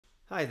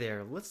Hi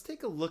there, let's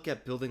take a look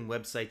at building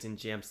websites in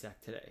JAMstack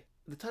today.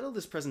 The title of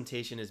this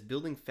presentation is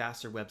Building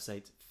Faster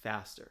Websites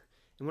Faster.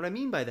 And what I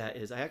mean by that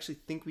is I actually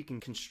think we can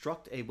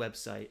construct a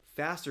website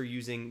faster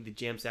using the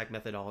JAMstack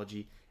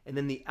methodology, and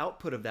then the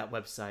output of that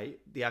website,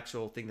 the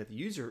actual thing that the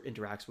user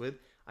interacts with,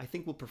 I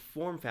think will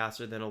perform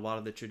faster than a lot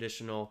of the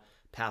traditional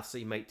paths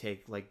that you might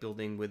take, like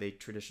building with a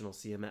traditional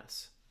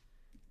CMS.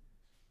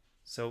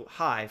 So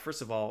hi,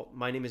 first of all,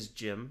 my name is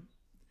Jim.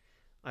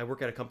 I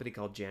work at a company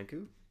called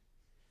Janku.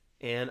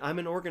 And I'm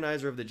an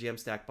organizer of the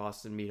JAMstack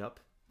Boston meetup.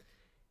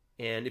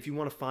 And if you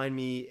want to find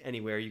me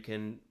anywhere, you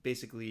can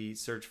basically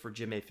search for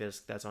Jim A.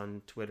 Fisk. That's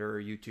on Twitter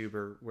or YouTube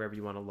or wherever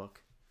you want to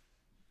look.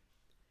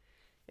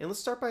 And let's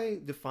start by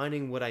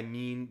defining what I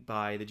mean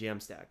by the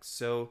JAMstack.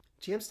 So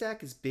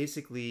JAMstack is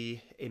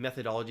basically a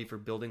methodology for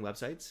building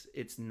websites.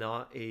 It's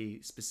not a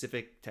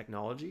specific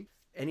technology.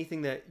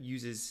 Anything that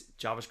uses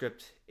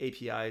JavaScript,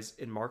 APIs,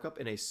 and markup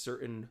in a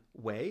certain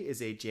way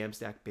is a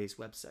JAMstack-based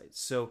website.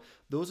 So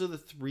those are the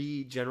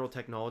three general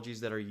technologies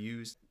that are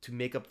used to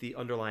make up the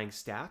underlying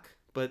stack,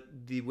 but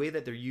the way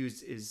that they're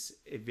used is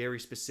a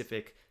very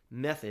specific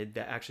method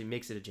that actually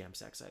makes it a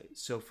JAMstack site.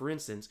 So for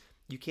instance,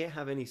 you can't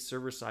have any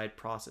server-side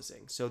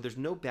processing. So there's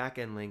no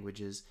back-end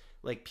languages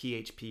like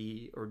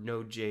PHP or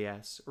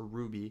Node.js or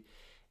Ruby,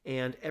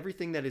 and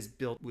everything that is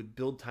built with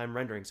build time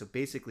rendering. So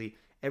basically,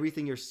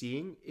 everything you're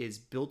seeing is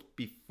built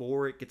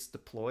before it gets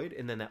deployed,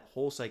 and then that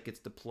whole site gets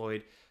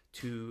deployed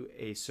to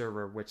a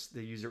server which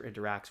the user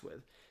interacts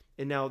with.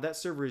 And now that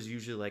server is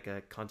usually like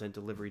a content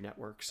delivery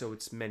network, so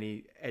it's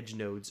many edge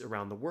nodes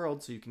around the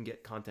world, so you can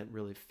get content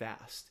really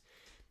fast.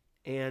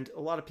 And a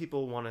lot of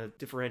people want to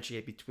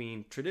differentiate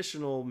between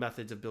traditional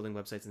methods of building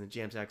websites in the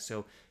JAMstack.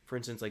 So for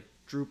instance, like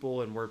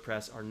Drupal and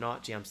WordPress are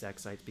not JAMstack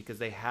sites because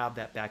they have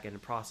that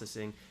back-end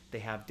processing, they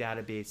have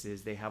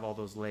databases, they have all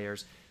those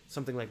layers.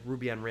 Something like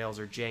Ruby on Rails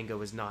or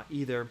Django is not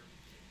either.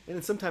 And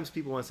then sometimes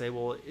people want to say,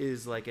 well,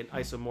 is like an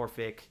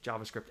isomorphic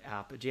JavaScript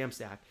app a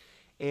JAMstack?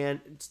 And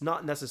it's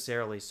not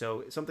necessarily.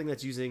 So something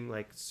that's using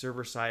like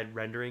server-side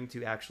rendering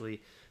to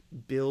actually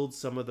build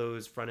some of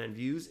those front-end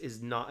views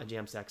is not a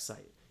JAMstack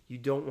site. You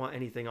don't want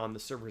anything on the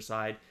server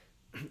side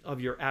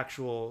of your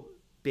actual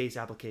base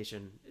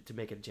application to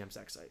make it a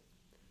JAMstack site.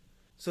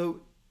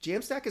 So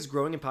JAMstack is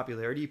growing in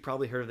popularity. You've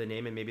probably heard of the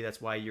name, and maybe that's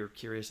why you're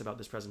curious about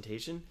this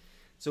presentation.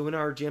 So in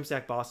our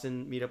JAMstack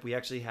Boston meetup, we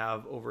actually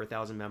have over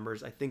 1,000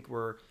 members. I think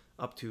we're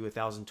up to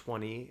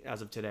 1,020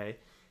 as of today.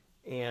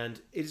 And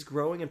it is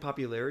growing in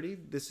popularity.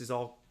 This is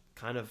all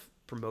kind of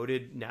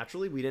promoted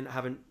naturally. We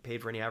haven't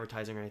paid for any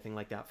advertising or anything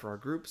like that for our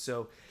group.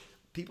 So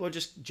people are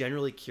just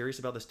generally curious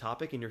about this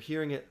topic, and you're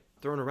hearing it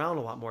thrown around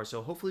a lot more.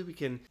 So hopefully we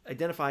can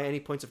identify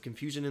any points of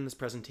confusion in this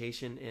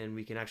presentation, and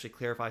we can actually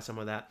clarify some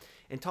of that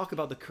and talk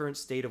about the current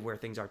state of where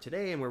things are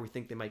today and where we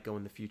think they might go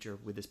in the future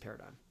with this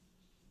paradigm.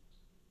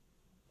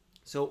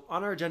 So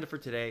on our agenda for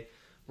today,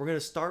 we're going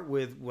to start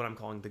with what I'm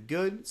calling the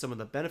good, some of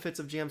the benefits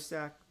of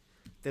JAMstack.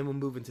 Then we'll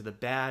move into the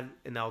bad,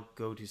 and I'll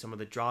go to some of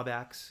the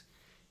drawbacks.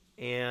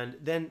 And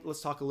then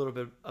let's talk a little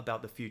bit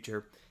about the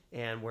future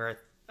and where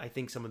I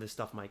think some of this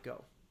stuff might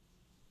go.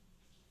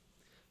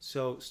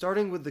 So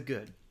starting with the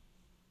good.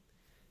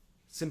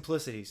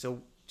 Simplicity.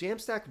 So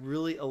JAMstack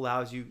really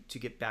allows you to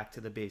get back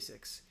to the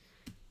basics.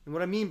 And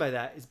what I mean by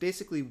that is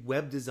basically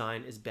web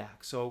design is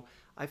back. So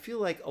I feel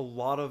like a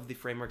lot of the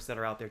frameworks that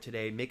are out there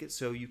today make it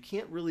so you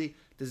can't really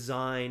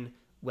design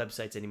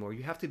websites anymore.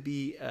 You have to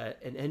be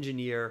an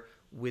engineer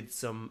with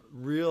some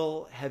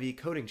real heavy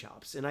coding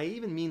chops. And I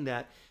even mean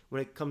that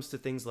when it comes to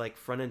things like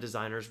front-end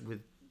designers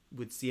with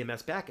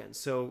CMS backends.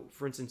 So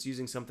for instance,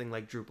 using something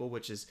like Drupal,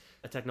 which is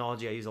a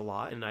technology I use a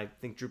lot, and I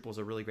think Drupal is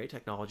a really great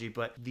technology,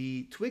 but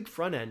the Twig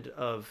front end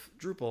of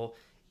Drupal,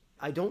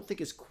 I don't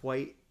think is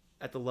quite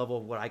at the level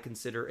of what I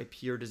consider a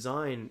pure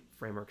design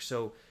framework.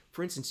 So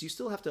for instance, you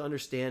still have to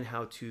understand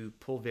how to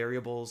pull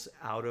variables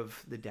out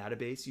of the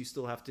database. You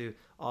still have to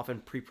often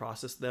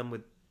pre-process them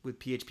with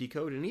PHP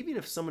code. And even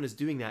if someone is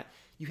doing that,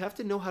 you have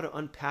to know how to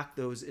unpack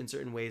those in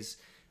certain ways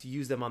to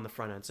use them on the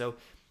front end. So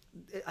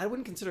I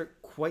wouldn't consider it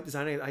quite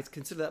designing. I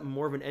consider that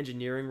more of an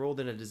engineering role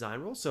than a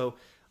design role. So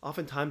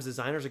oftentimes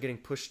designers are getting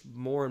pushed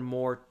more and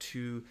more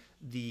to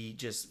the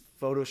just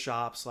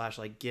Photoshop /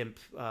 like GIMP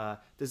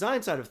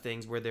design side of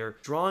things, where they're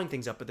drawing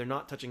things up, but they're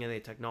not touching any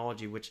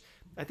technology, which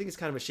I think is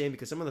kind of a shame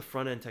because some of the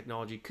front end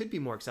technology could be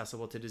more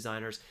accessible to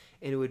designers,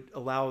 and it would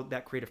allow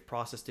that creative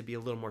process to be a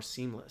little more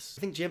seamless.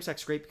 I think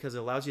JAMstack's great because it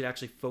allows you to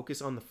actually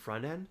focus on the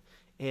front end,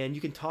 and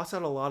you can toss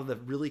out a lot of the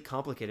really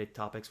complicated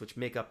topics which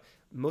make up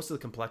most of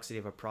the complexity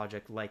of a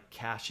project, like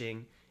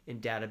caching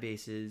and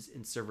databases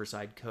and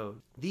server-side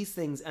code. These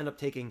things end up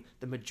taking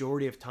the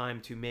majority of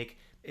time to make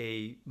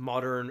a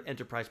modern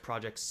enterprise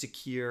project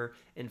secure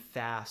and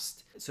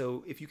fast.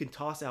 So if you can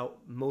toss out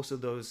most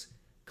of those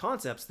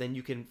concepts, then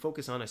you can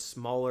focus on a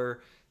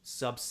smaller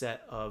subset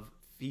of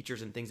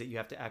features and things that you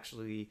have to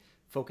actually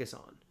focus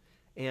on.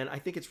 And I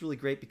think it's really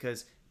great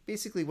because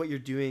basically what you're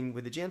doing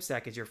with the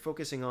JAMstack is you're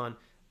focusing on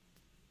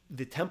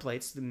the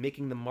templates,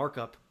 making the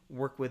markup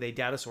work with a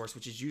data source,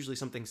 which is usually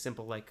something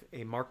simple like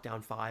a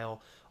markdown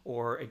file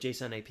or a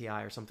JSON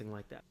API or something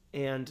like that.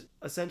 And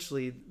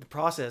essentially the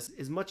process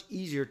is much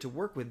easier to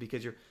work with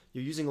because you're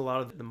using a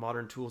lot of the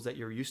modern tools that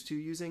you're used to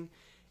using,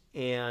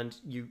 and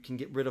you can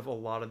get rid of a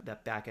lot of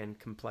that back-end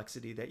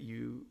complexity that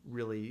you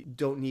really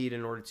don't need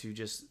in order to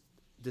just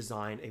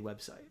design a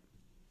website.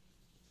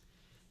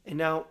 And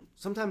now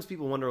sometimes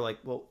people wonder, like,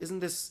 well,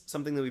 isn't this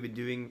something that we've been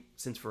doing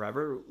since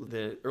forever?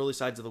 The early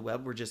sides of the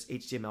web were just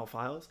HTML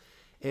files.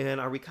 And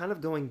are we kind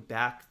of going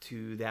back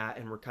to that,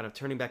 and we're kind of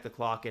turning back the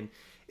clock? And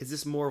is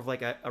this more of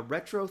like a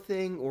retro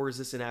thing, or is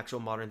this an actual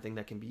modern thing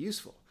that can be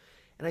useful?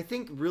 And I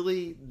think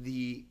really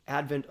the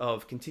advent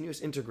of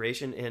continuous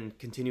integration and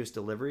continuous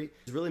delivery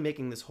is really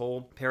making this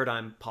whole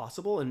paradigm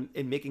possible and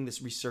making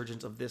this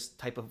resurgence of this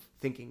type of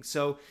thinking.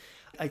 So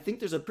I think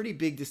there's a pretty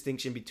big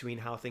distinction between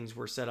how things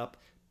were set up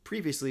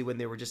previously when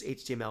they were just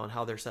HTML and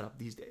how they're set up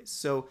these days.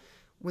 So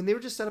when they were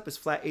just set up as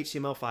flat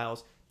HTML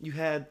files, you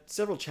had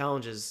several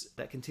challenges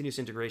that continuous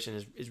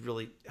integration is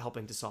really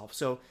helping to solve.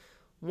 So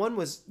one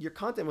was your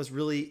content was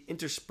really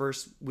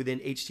interspersed within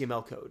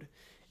HTML code.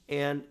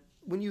 And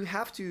when you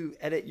have to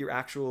edit your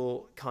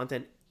actual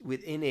content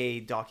within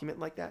a document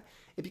like that,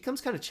 it becomes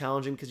kind of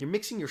challenging because you're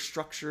mixing your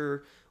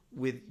structure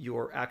with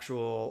your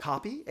actual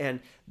copy. And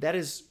that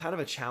is kind of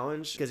a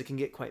challenge because it can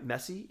get quite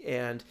messy.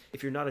 And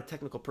if you're not a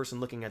technical person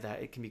looking at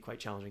that, it can be quite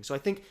challenging. So I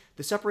think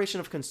the separation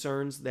of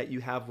concerns that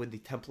you have with the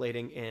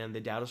templating and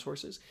the data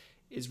sources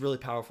is really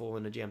powerful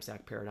in a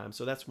JAMstack paradigm.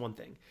 So that's one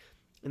thing.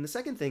 And the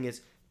second thing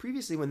is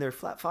previously when they're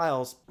flat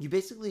files, you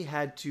basically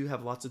had to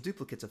have lots of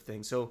duplicates of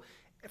things. So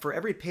for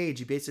every page,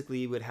 you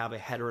basically would have a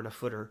header and a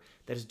footer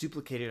that is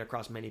duplicated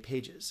across many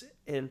pages.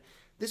 And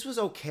this was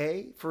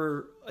okay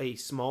for a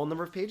small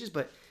number of pages,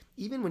 but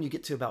even when you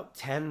get to about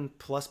 10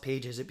 plus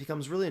pages, it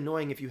becomes really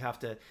annoying if you have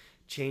to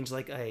change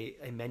like a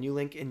menu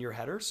link in your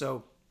header.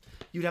 So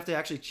you'd have to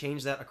actually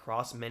change that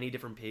across many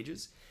different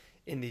pages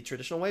in the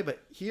traditional way.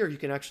 But here you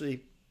can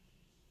actually,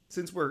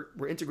 since we're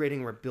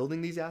integrating, we're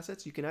building these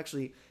assets, you can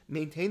actually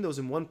maintain those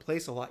in one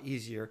place a lot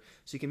easier.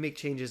 So you can make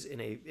changes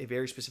in a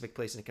very specific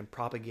place, and it can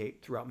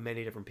propagate throughout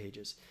many different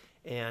pages.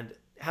 And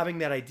having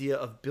that idea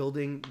of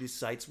building these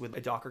sites with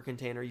a Docker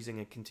container using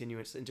a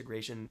continuous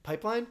integration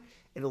pipeline,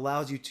 it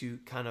allows you to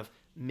kind of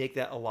make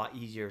that a lot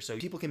easier. So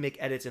people can make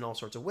edits in all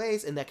sorts of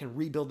ways, and that can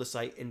rebuild the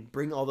site and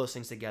bring all those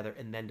things together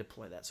and then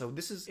deploy that. So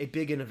this is a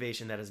big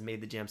innovation that has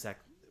made the JAMstack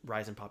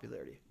rise in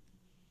popularity.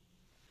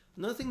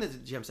 Another thing that the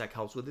JAMstack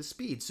helps with is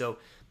speed. So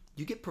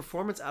you get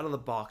performance out of the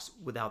box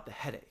without the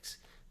headaches.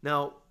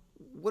 Now,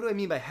 what do I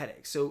mean by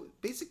headaches? So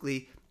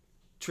basically,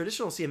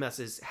 traditional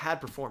CMSs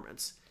had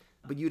performance,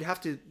 but you'd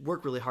have to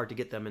work really hard to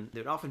get them, and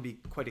they would often be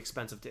quite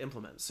expensive to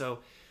implement. So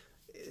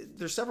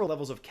there's several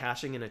levels of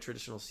caching in a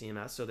traditional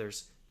CMS. So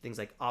there's things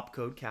like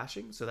opcode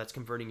caching. So that's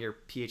converting your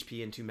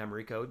PHP into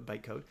memory code,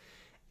 byte code.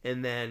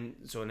 And then,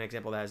 so an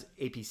example of that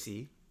is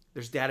APC.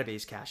 There's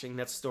database caching.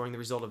 That's storing the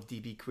result of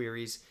DB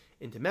queries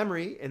into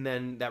memory, and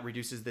then that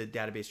reduces the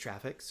database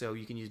traffic. So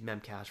you can use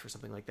memcache for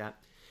something like that.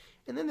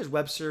 And then there's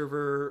web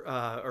server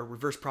or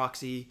reverse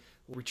proxy,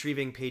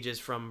 retrieving pages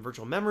from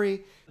virtual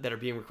memory that are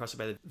being requested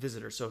by the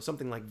visitor. So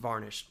something like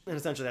Varnish. And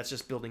essentially that's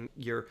just building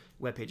your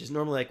web pages.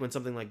 Normally, like when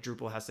something like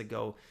Drupal has to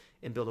go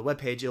and build a web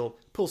page, it'll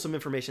pull some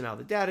information out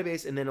of the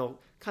database, and then it'll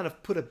kind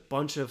of put a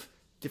bunch of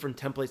different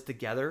templates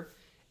together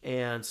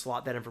and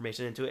slot that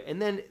information into it.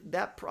 And then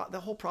the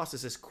whole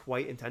process is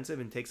quite intensive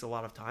and takes a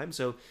lot of time.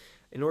 So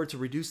in order to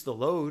reduce the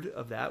load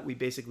of that, we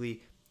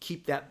basically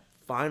keep that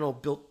final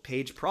built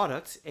page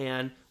product,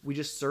 and we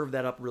just serve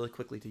that up really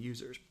quickly to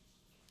users.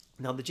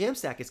 Now the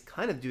JAMstack is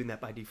kind of doing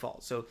that by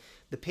default. So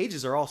the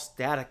pages are all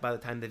static by the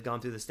time they've gone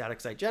through the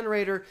static site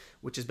generator,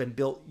 which has been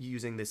built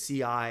using the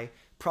CI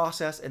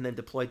process and then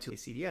deployed to a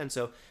CDN.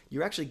 So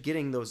you're actually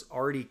getting those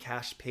already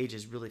cached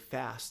pages really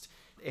fast,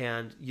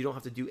 and you don't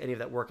have to do any of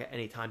that work at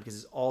any time because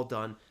it's all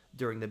done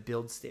during the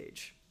build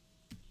stage.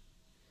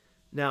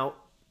 Now,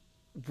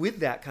 with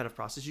that kind of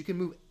process, you can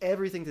move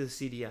everything to the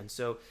CDN.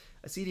 So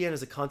a CDN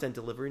is a content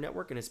delivery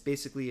network, and it's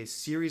basically a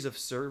series of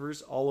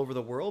servers all over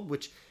the world,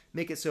 which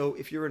make it so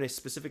if you're in a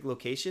specific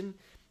location,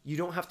 you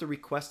don't have to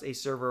request a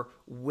server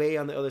way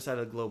on the other side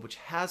of the globe, which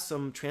has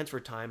some transfer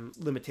time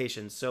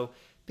limitations. So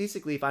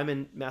basically, if I'm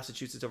in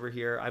Massachusetts over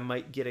here, I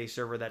might get a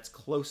server that's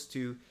close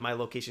to my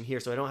location here,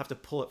 so I don't have to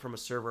pull it from a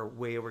server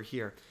way over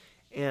here.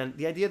 And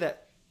the idea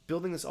that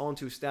building this all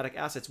into static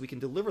assets, we can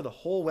deliver the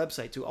whole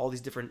website to all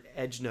these different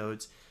edge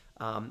nodes,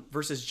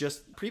 versus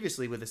just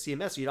previously with a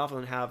CMS, you'd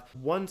often have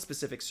one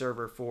specific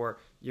server for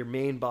your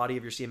main body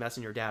of your CMS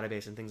and your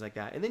database and things like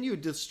that. And then you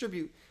would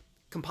distribute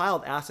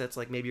compiled assets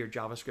like maybe your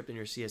JavaScript and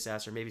your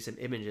CSS or maybe some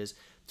images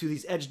to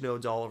these edge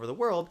nodes all over the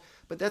world,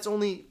 but that's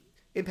only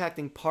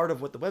impacting part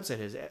of what the website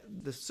is.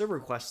 The server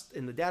requests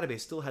in the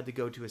database still had to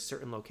go to a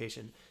certain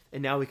location,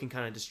 and now we can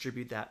kind of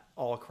distribute that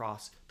all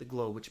across the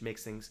globe, which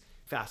makes things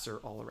faster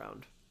all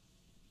around.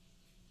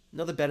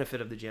 Another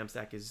benefit of the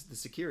JAMstack is the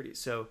security.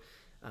 So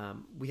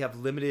we have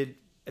limited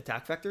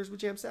attack vectors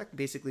with JAMstack.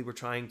 Basically, we're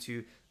trying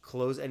to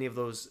close any of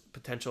those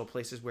potential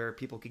places where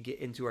people could get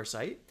into our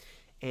site.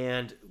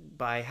 And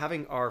by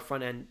having our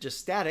front end just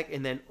static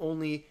and then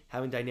only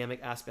having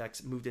dynamic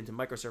aspects moved into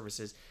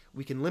microservices,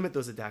 we can limit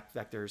those attack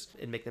vectors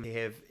and make them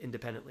behave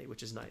independently,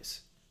 which is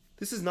nice.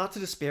 This is not to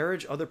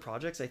disparage other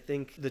projects. I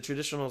think the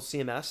traditional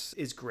CMS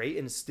is great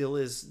and still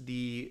is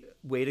the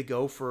way to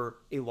go for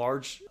a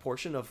large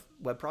portion of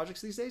web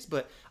projects these days.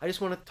 But I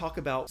just want to talk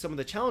about some of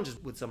the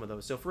challenges with some of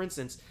those. So for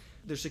instance,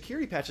 there's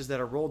security patches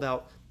that are rolled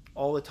out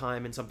all the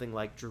time in something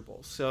like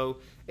Drupal. So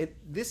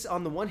this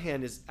on the one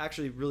hand is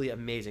actually really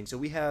amazing. So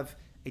we have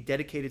a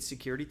dedicated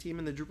security team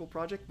in the Drupal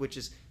project, which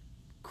is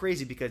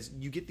crazy because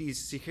you get these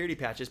security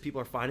patches,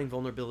 people are finding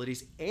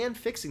vulnerabilities and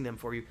fixing them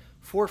for you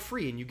for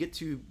free, and you get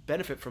to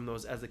benefit from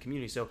those as the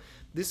community. So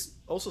this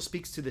also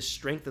speaks to the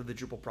strength of the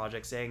Drupal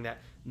project, saying that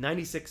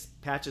 96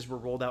 patches were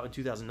rolled out in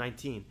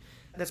 2019.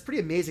 That's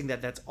pretty amazing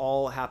that that's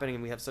all happening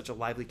and we have such a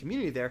lively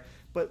community there.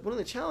 But one of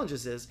the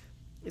challenges is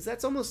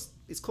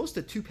it's close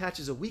to 2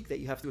 patches a week that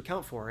you have to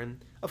account for.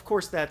 And of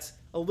course that's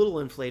a little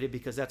inflated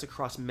because that's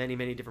across many,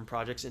 many different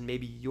projects, and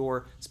maybe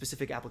your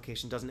specific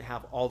application doesn't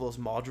have all those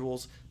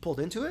modules pulled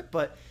into it,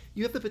 but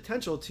you have the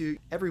potential to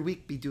every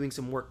week be doing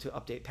some work to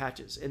update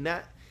patches. And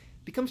that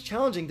becomes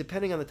challenging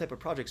depending on the type of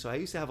project. So I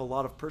used to have a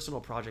lot of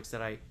personal projects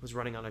that I was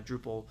running on a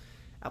Drupal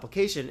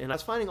application, and I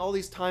was finding all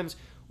these times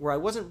where I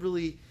wasn't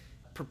really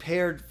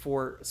prepared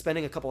for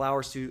spending a couple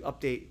hours to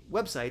update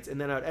websites, and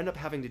then I'd end up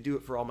having to do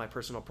it for all my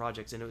personal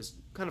projects, and it was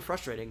kind of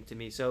frustrating to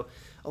me. So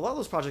a lot of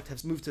those projects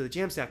have moved to the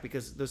JAMstack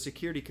because those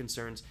security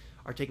concerns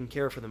are taken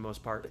care of for the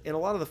most part, and a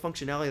lot of the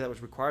functionality that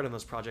was required on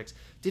those projects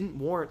didn't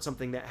warrant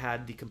something that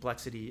had the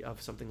complexity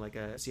of something like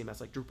a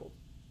CMS like Drupal.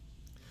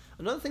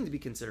 Another thing to be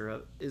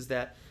considerate of is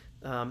that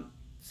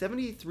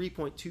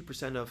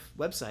 73.2% of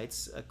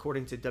websites,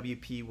 according to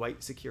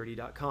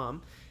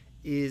WPWhitesecurity.com,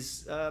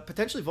 is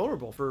potentially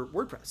vulnerable for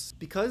WordPress.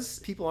 Because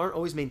people aren't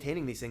always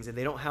maintaining these things and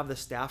they don't have the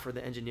staff or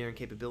the engineering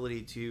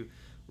capability to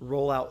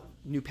roll out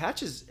new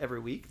patches every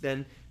week,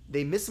 then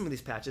they miss some of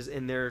these patches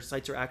and their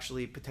sites are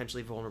actually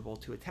potentially vulnerable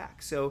to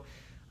attack. So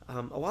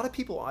a lot of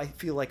people, I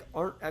feel like,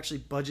 aren't actually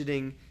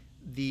budgeting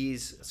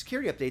these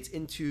security updates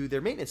into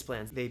their maintenance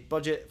plans. They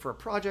budget for a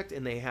project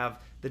and they have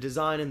the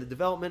design and the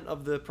development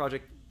of the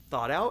project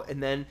thought out,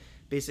 and then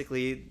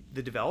basically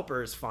the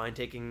developer is fine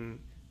taking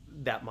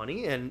that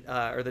money and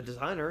or the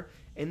designer,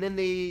 and then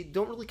they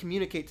don't really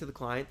communicate to the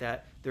client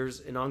that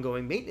there's an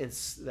ongoing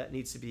maintenance that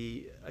needs to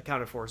be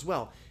accounted for as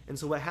well. And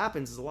so what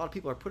happens is a lot of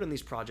people are put in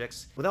these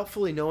projects without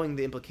fully knowing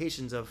the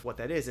implications of what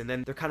that is, and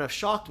then they're kind of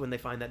shocked when they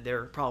find that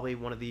they're probably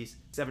one of these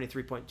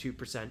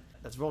 73.2%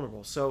 that's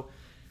vulnerable. So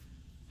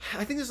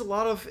I think there's a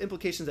lot of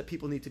implications that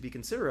people need to be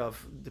considerate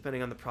of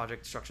depending on the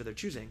project structure they're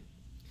choosing.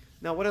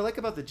 Now, what I like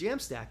about the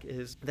JAMstack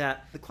is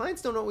that the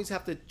clients don't always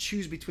have to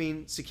choose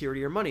between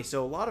security or money.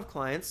 So a lot of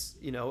clients,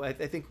 I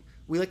think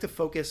we like to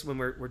focus when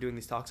we're doing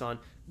these talks on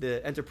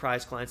the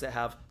enterprise clients that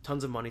have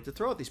tons of money to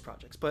throw at these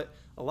projects. But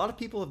a lot of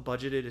people have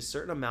budgeted a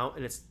certain amount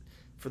and it's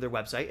for their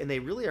website, and they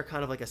really are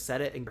kind of like a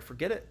set it and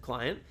forget it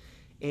client.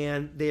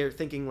 And they're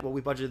thinking, well,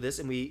 we budgeted this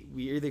and we're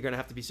either going to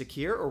have to be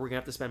secure or we're going to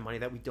have to spend money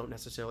that we don't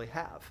necessarily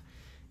have.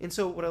 And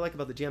so what I like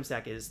about the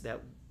JAMstack is that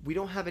we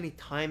don't have any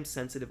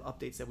time-sensitive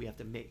updates that we have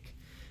to make.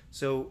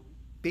 So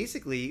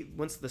basically,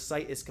 once the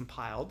site is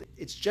compiled,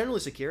 it's generally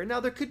secure. Now,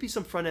 there could be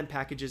some front-end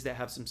packages that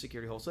have some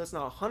security holes, so that's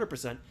not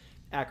 100%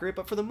 accurate,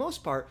 but for the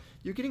most part,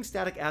 you're getting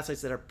static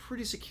assets that are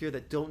pretty secure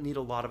that don't need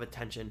a lot of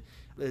attention.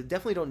 They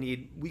definitely don't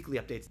need weekly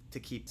updates to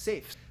keep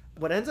safe.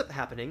 What ends up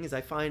happening is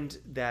I find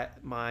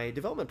that my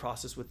development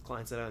process with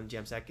clients that are on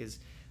JAMstack is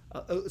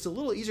it's a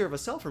little easier of a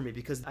sell for me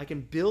because I can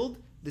build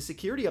the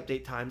security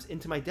update times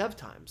into my dev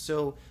time.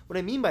 So what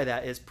I mean by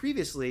that is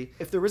previously,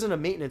 if there isn't a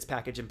maintenance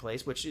package in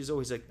place, which is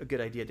always a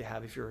good idea to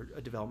have if you're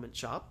a development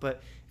shop,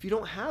 but if you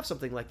don't have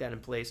something like that in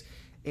place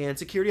and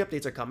security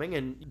updates are coming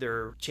and there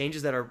are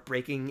changes that are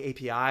breaking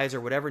APIs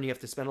or whatever, and you have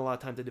to spend a lot of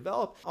time to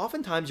develop,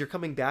 oftentimes you're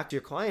coming back to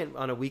your client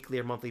on a weekly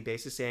or monthly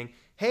basis saying,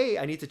 hey,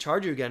 I need to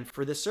charge you again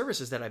for this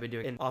services that I've been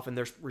doing. And often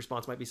their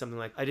response might be something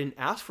like, I didn't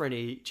ask for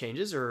any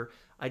changes, or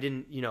I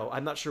didn't,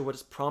 I'm not sure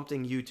what's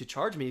prompting you to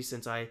charge me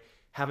since I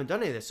haven't done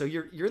any of this. So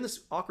you're in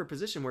this awkward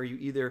position where you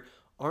either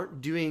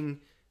aren't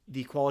doing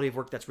the quality of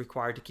work that's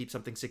required to keep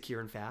something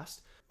secure and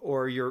fast,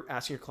 or you're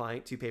asking your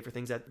client to pay for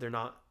things that they're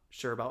not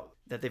sure about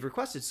that they've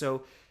requested.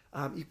 So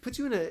it puts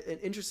you in an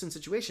interesting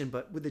situation.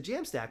 But with the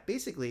JAMstack,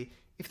 basically,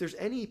 if there's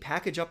any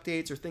package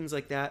updates or things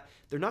like that,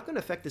 they're not going to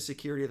affect the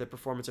security or the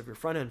performance of your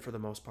front end for the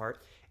most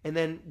part. And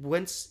then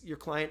once your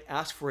client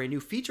asks for a new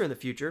feature in the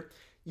future,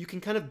 you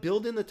can kind of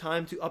build in the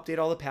time to update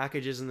all the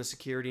packages and the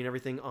security and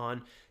everything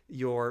on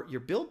your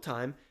build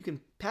time. You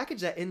can package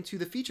that into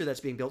the feature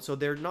that's being built, so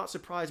they're not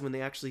surprised when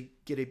they actually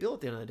get a bill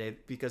at the end of the day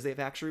because they've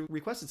actually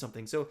requested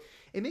something. So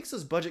it makes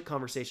those budget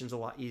conversations a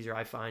lot easier,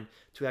 I find,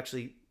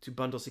 to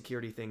bundle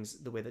security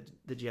things the way that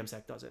the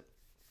JAMstack does it.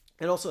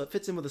 And also it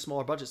fits in with a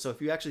smaller budget. So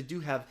if you actually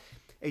do have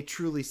a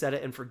truly set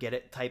it and forget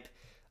it type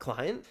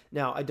client,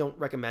 now I don't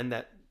recommend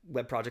that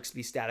web projects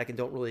be static and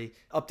don't really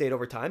update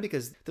over time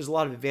because there's a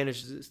lot of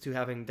advantages to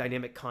having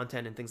dynamic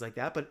content and things like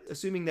that. But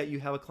assuming that you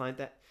have a client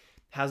that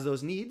has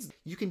those needs,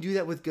 you can do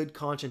that with good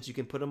conscience. You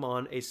can put them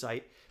on a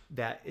site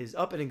that is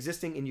up and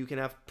existing, and you can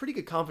have pretty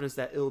good confidence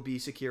that it'll be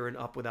secure and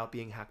up without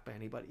being hacked by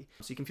anybody.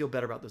 So you can feel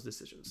better about those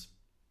decisions.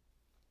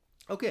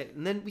 Okay,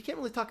 and then we can't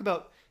really talk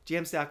about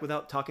JAMstack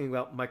without talking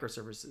about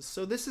microservices.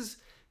 So this is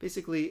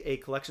basically a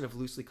collection of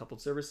loosely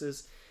coupled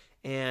services.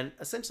 And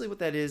essentially what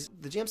that is,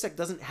 the JAMstack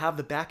doesn't have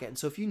the backend.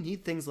 So if you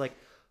need things like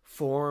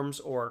forms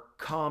or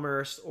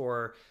commerce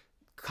or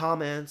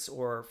comments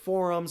or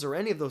forums or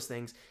any of those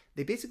things,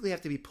 they basically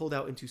have to be pulled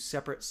out into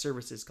separate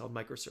services called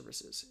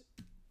microservices.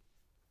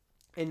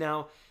 And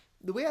now,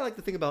 the way I like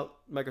to think about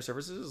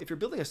microservices is if you're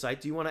building a site,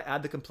 do you want to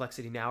add the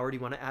complexity now or do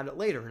you want to add it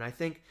later? And I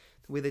think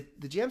the way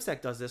that the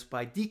JAMstack does this,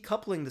 by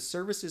decoupling the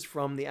services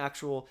from the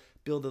actual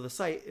build of the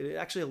site, it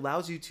actually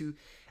allows you to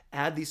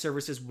add these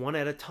services one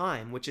at a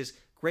time, which is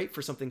great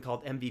for something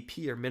called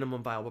MVP, or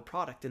minimum viable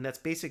product. And that's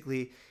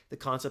basically the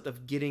concept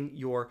of getting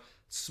your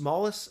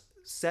smallest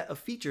set of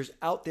features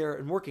out there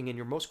and working in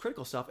your most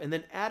critical stuff and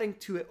then adding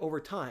to it over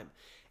time.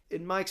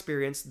 In my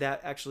experience,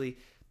 that actually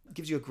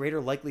gives you a greater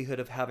likelihood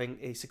of having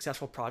a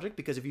successful project,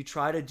 because if you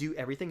try to do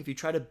everything, if you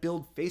try to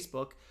build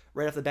Facebook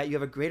right off the bat, you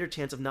have a greater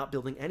chance of not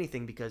building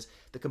anything because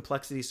the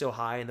complexity is so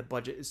high and the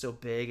budget is so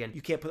big and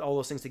you can't put all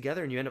those things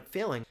together and you end up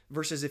failing.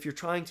 Versus if you're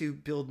trying to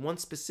build one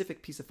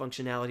specific piece of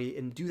functionality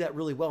and do that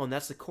really well, and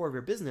that's the core of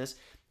your business,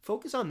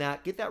 focus on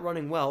that, get that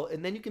running well,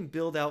 and then you can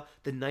build out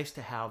the nice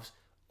to haves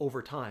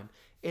over time.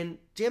 And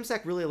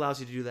JAMstack really allows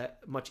you to do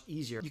that much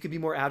easier. You can be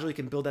more agile, you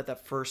can build out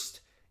that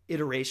first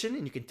iteration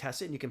and you can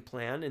test it and you can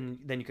plan, and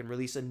then you can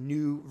release a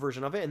new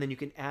version of it, and then you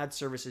can add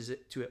services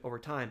to it over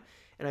time.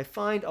 And I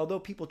find, although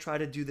people try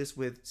to do this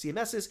with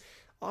CMSs,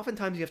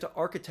 oftentimes you have to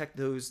architect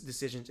those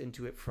decisions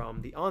into it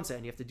from the onset,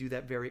 and you have to do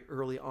that very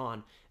early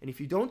on. And if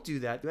you don't do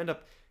that, you end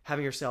up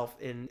having yourself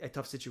in a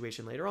tough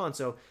situation later on.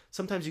 So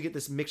sometimes you get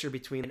this mixture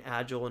between an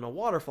agile and a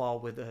waterfall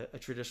with a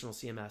traditional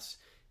CMS.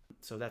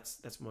 So that's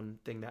one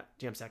thing that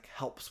JAMstack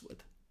helps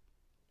with.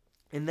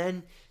 And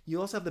then you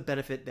also have the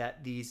benefit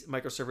that these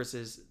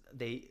microservices,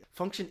 they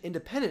function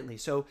independently.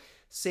 So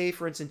say,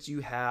 for instance, you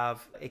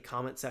have a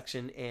comment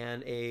section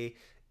and a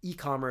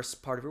e-commerce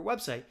part of your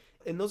website,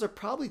 and those are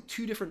probably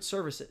two different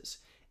services.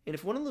 And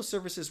if one of those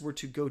services were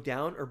to go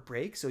down or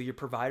break, so your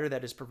provider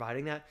that is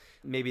providing that,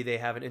 maybe they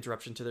have an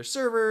interruption to their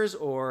servers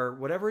or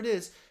whatever it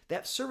is,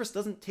 that service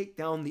doesn't take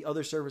down the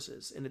other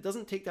services, and it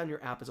doesn't take down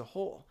your app as a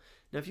whole.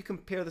 Now, if you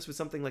compare this with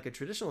something like a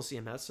traditional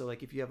CMS, so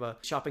like if you have a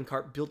shopping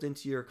cart built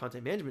into your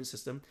content management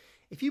system,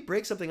 if you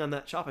break something on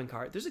that shopping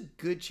cart, there's a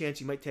good chance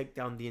you might take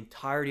down the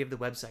entirety of the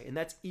website. And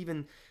that's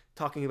even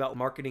talking about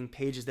marketing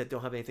pages that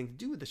don't have anything to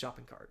do with the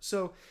shopping cart.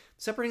 So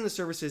separating the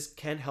services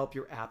can help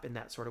your app in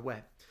that sort of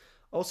way.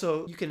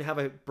 Also, you can have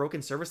a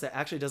broken service that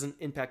actually doesn't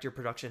impact your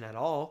production at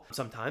all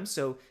sometimes.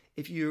 So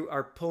if you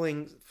are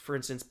pulling, for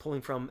instance,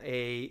 from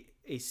a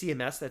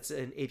CMS that's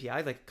an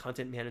API, like a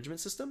content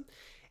management system,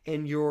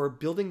 and you're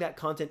building that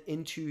content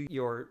into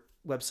your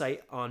website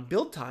on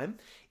build time,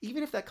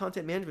 even if that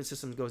content management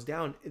system goes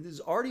down, it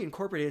is already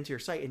incorporated into your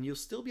site and you'll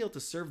still be able to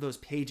serve those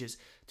pages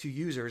to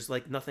users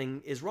like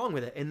nothing is wrong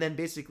with it. And then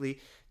basically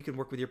you can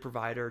work with your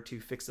provider to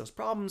fix those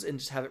problems and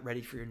just have it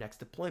ready for your next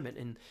deployment.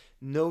 And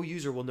no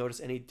user will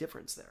notice any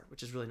difference there,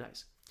 which is really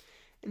nice.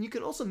 And you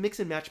can also mix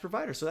and match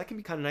providers. So that can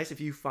be kind of nice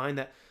if you find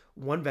that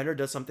one vendor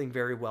does something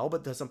very well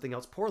but does something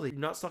else poorly. You're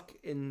not stuck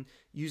in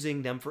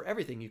using them for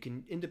everything. You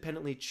can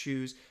independently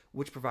choose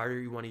which provider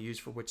you want to use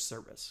for which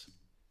service.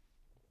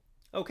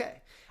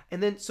 Okay,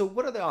 and then so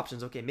what are the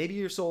options? Okay, maybe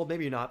you're sold,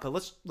 maybe you're not, but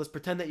let's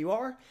pretend that you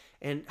are.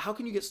 And how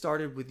can you get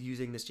started with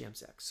using this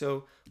JAMstack?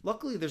 So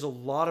luckily there's a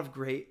lot of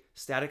great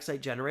static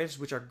site generators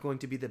which are going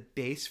to be the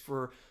base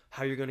for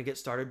how you're going to get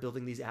started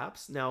building these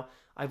apps. Now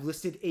I've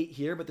listed 8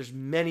 here, but there's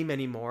many,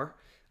 many more.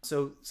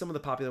 So some of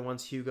the popular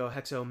ones: Hugo,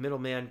 Hexo,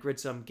 Middleman,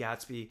 Gridsome,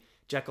 Gatsby,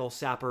 Jekyll,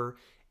 Sapper,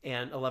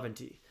 and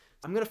 11T.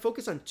 I'm going to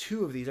focus on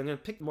 2 of these. I'm going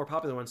to pick the more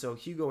popular ones, so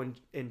Hugo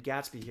and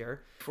Gatsby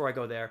here. Before I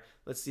go there,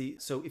 let's see.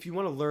 So if you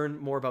want to learn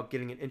more about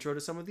getting an intro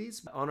to some of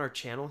these, on our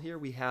channel here,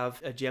 we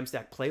have a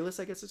JAMstack playlist,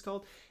 I guess it's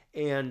called.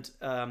 And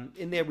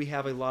in there, we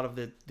have a lot of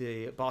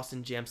the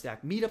Boston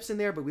JAMstack meetups in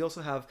there, but we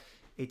also have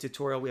a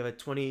tutorial. We have a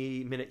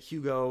 20-minute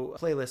Hugo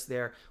playlist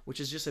there, which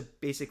is just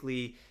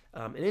basically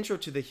an intro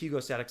to the Hugo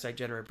static site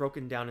generator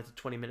broken down into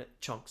 20-minute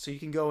chunks. So you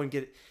can go and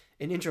get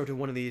an intro to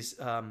one of these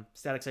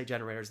static site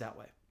generators that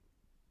way.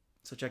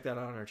 So check that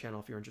out on our channel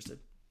if you're interested.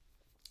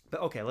 But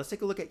okay, let's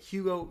take a look at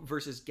Hugo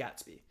versus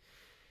Gatsby.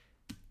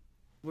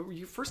 What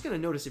you're first going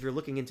to notice if you're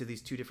looking into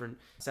these 2 different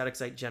static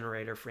site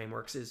generator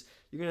frameworks is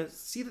you're going to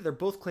see that they're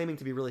both claiming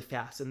to be really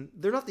fast. And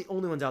they're not the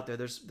only ones out there.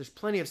 There's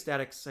plenty of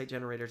static site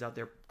generators out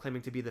there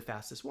claiming to be the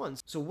fastest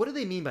ones. So what do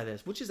they mean by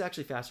this? Which is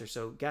actually faster?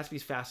 So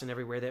Gatsby's fast in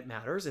every way that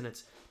matters, and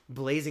it's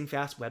blazing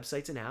fast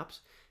websites and apps.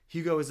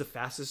 Hugo is the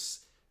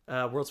fastest,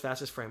 world's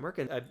fastest framework,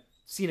 and I've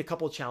seen a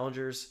couple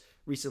challengers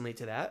recently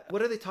to that.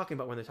 What are they talking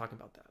about when they're talking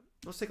about that?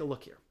 Let's take a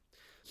look here.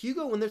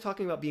 Hugo, when they're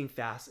talking about being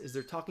fast, is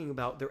they're talking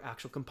about their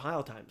actual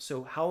compile time.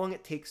 So how long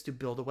it takes to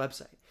build a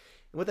website.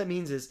 And what that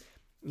means is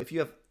if you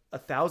have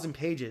 1,000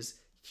 pages,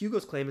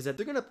 Hugo's claim is that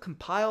they're going to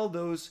compile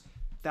those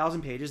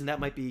 1,000 pages, and that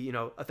might be,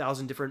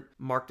 1,000 different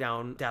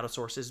markdown data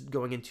sources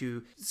going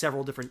into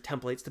several different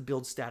templates to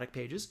build static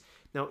pages.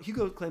 Now,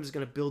 Hugo claims it's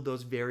going to build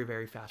those very,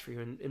 very fast for you.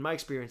 And in my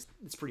experience,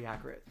 it's pretty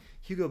accurate.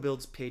 Hugo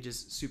builds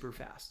pages super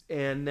fast.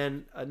 And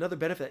then another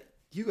benefit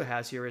Hugo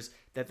has here is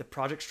that the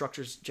project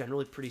structure is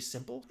generally pretty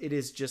simple. It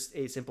is just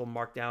a simple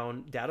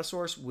markdown data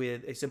source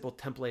with a simple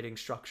templating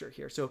structure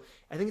here. So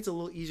I think it's a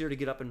little easier to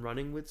get up and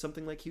running with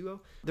something like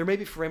Hugo. There may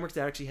be frameworks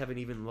that actually have an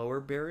even lower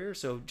barrier.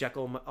 So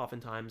Jekyll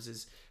oftentimes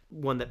is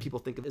one that people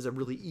think of as a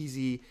really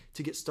easy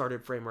to get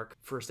started framework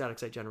for a static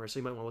site generator. So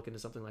you might want to look into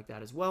something like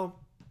that as well.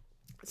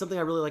 Something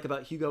I really like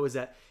about Hugo is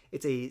that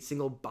it's a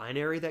single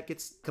binary that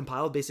gets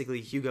compiled.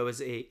 Basically, Hugo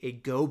is a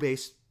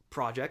Go-based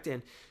project,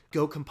 and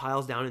Go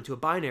compiles down into a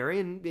binary,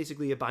 and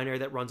basically a binary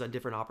that runs on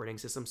different operating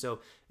systems. So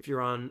if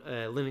you're on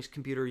a Linux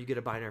computer, you get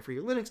a binary for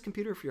your Linux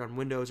computer. If you're on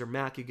Windows or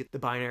Mac, you get the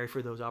binary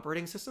for those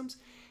operating systems.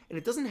 And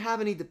it doesn't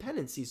have any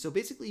dependencies. So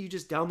basically, you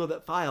just download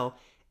that file,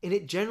 and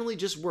it generally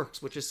just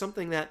works, which is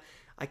something that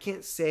I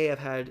can't say I've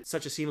had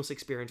such a seamless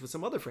experience with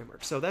some other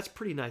frameworks. So that's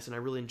pretty nice, and I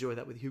really enjoy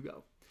that with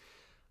Hugo.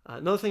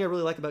 Another thing I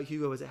really like about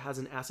Hugo is it has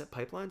an asset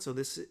pipeline. So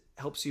this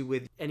helps you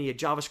with any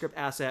JavaScript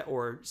asset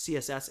or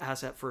CSS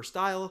asset for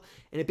style.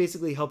 And it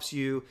basically helps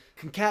you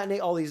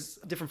concatenate all these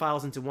different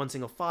files into one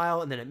single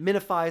file, and then it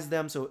minifies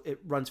them so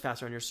it runs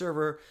faster on your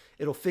server.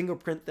 It'll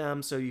fingerprint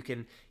them so you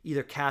can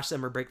either cache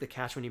them or break the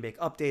cache when you make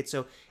updates.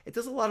 So it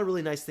does a lot of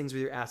really nice things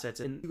with your assets,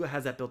 and Hugo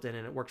has that built in,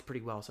 and it works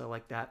pretty well. So I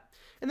like that.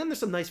 And then there's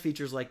some nice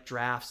features like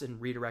drafts and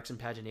redirects and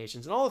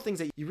paginations and all the things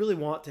that you really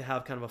want to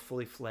have kind of a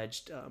fully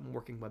fledged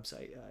working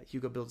website.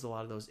 Hugo builds a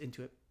lot of those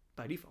into it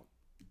by default.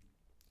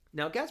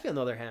 Now, Gatsby, on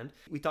the other hand,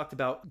 we talked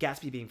about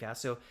Gatsby being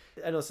fast. So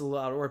I know it's a little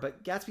out of order,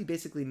 but Gatsby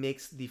basically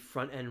makes the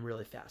front end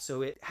really fast.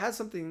 So it has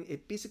something,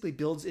 it basically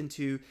builds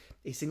into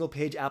a single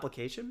page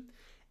application.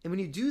 And when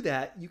you do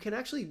that, you can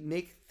actually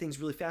make things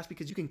really fast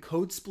because you can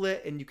code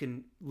split and you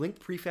can link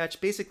prefetch,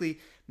 basically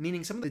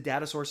meaning some of the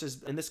data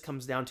sources, and this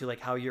comes down to like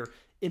how you're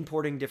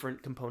importing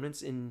different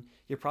components in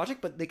your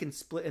project, but they can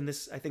split, and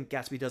this, I think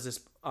Gatsby does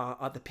this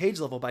at the page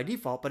level by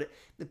default, but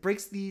it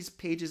breaks these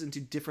pages into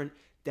different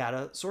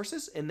data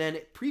sources, and then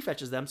it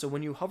prefetches them. So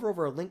when you hover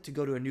over a link to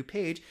go to a new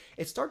page,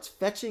 it starts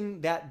fetching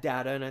that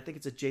data, and I think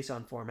it's a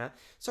JSON format,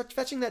 starts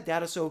fetching that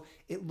data so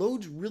it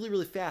loads really,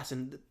 really fast,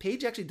 and the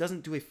page actually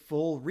doesn't do a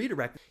full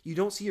redirect. You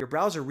don't see your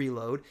browser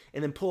reload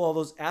and then pull all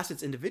those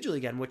assets individually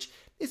again, which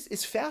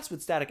is fast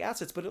with static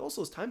assets, but it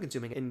also is time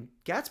consuming. In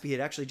Gatsby, it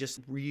actually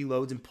just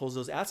reloads and pulls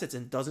those assets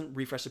and doesn't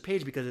refresh the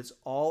page because it's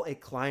all a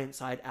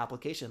client-side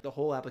application. The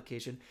whole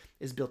application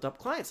is built up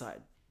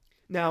client-side.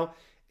 Now,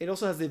 it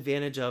also has the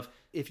advantage of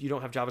if you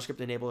don't have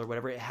JavaScript enabled or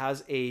whatever, it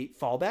has a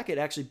fallback. It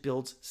actually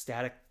builds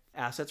static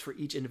assets for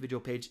each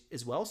individual page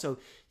as well. So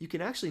you can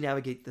actually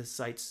navigate the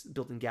sites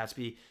built in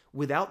Gatsby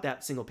without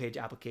that single page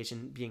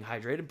application being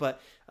hydrated.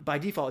 But by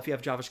default, if you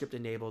have JavaScript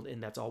enabled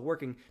and that's all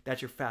working,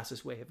 that's your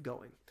fastest way of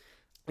going.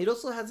 It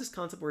also has this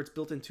concept where it's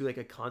built into like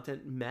a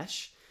content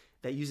mesh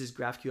that uses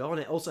GraphQL, and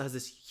it also has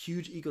this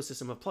huge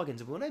ecosystem of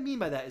plugins. And what I mean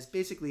by that is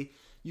basically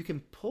you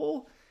can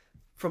pull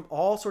from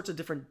all sorts of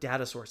different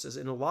data sources,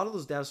 and a lot of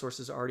those data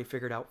sources are already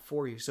figured out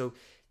for you. So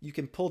you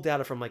can pull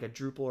data from like a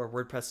Drupal or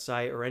WordPress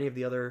site or any of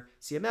the other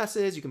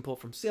CMSs. You can pull it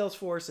from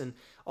Salesforce, and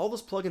all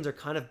those plugins are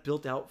kind of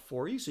built out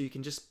for you. So you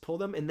can just pull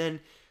them, and then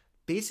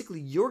basically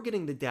you're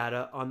getting the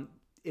data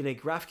in a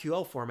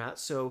GraphQL format.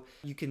 So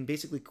you can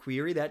basically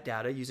query that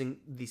data using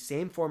the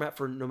same format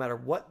for no matter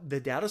what the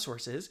data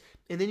source is,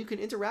 and then you can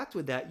interact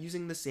with that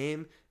using the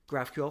same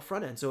GraphQL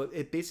front end. So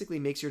it basically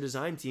makes your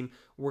design team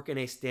work in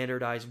a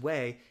standardized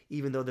way,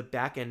 even though the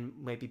backend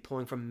might be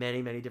pulling from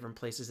many, many different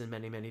places in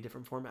many, many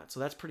different formats. So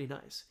that's pretty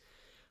nice.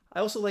 I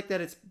also like that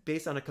it's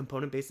based on a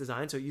component-based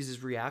design. So it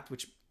uses React,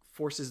 which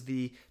forces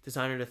the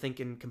designer to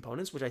think in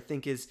components, which I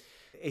think is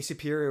a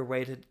superior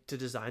way to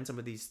design some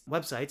of these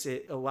websites.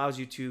 It allows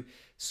you to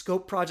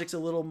scope projects a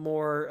little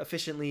more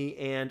efficiently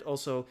and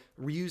also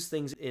reuse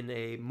things in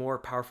a more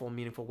powerful and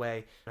meaningful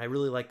way. And I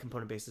really like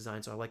component-based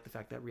design, so I like the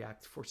fact that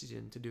React forces you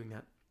into doing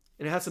that.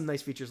 And it has some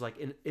nice features like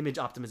image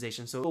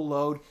optimization. So it'll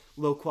load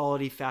low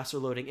quality, faster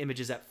loading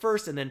images at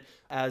first, and then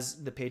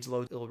as the page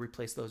loads, it'll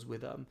replace those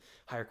with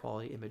higher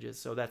quality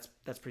images. So that's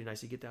pretty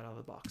nice. You get that out of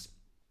the box.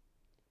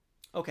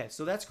 Okay,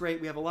 so that's great.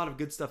 We have a lot of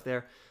good stuff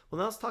there. Well,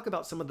 now let's talk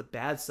about some of the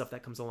bad stuff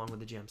that comes along with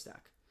the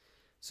JAMstack.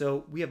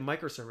 So we have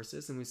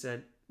microservices, and we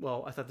said,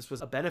 well, I thought this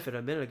was a benefit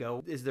a minute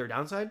ago. Is there a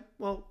downside?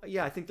 Well,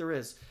 yeah, I think there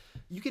is.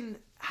 You can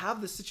have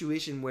the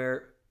situation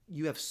where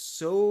you have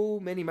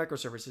so many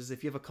microservices.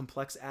 If you have a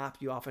complex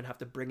app, you often have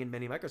to bring in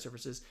many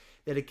microservices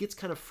that it gets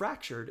kind of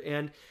fractured.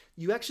 And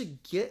you actually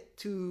get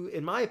to,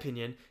 in my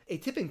opinion, a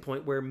tipping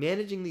point where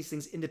managing these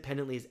things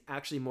independently is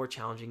actually more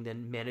challenging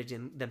than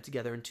managing them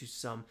together into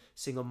some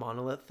single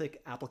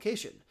monolithic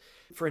application.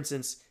 For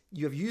instance,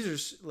 you have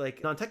users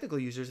like non-technical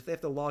users, if they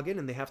have to log in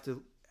and they have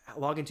to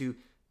log into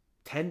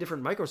 10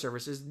 different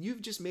microservices,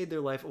 you've just made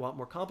their life a lot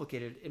more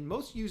complicated. And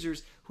most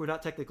users who are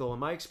not technical, in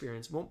my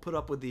experience, won't put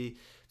up with the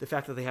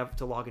fact that they have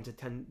to log into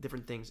 10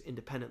 different things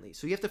independently.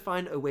 So you have to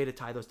find a way to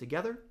tie those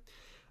together.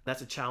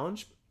 That's a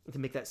challenge. to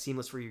make that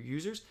seamless for your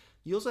users.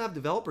 You also have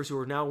developers who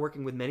are now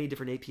working with many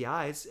different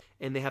APIs,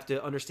 and they have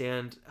to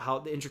understand how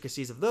the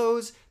intricacies of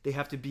those. They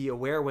have to be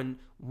aware when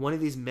one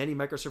of these many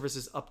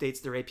microservices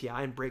updates their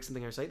API and breaks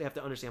something on their site. They have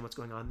to understand what's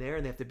going on there,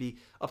 and they have to be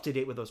up to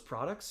date with those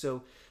products.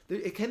 So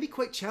it can be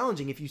quite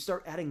challenging if you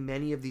start adding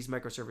many of these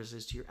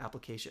microservices to your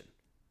application.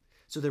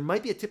 So there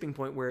might be a tipping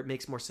point where it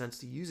makes more sense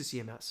to use a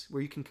CMS,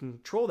 where you can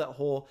control that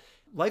whole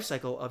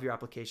lifecycle of your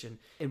application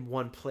in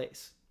one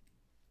place.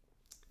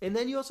 And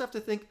then you also have to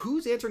think,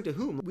 who's answering to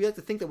whom? We have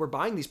to think that we're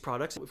buying these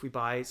products. If we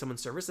buy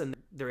someone's service, then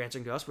they're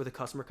answering to us. We're the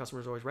customer.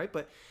 Customer's always right.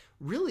 But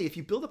really, if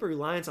you build up a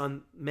reliance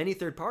on many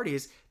third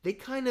parties, they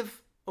kind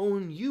of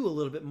own you a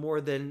little bit more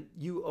than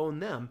you own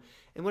them.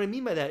 And what I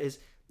mean by that is,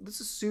 let's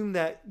assume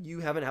that you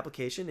have an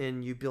application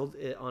and you build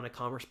it on a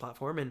commerce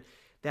platform, and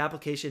the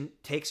application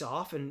takes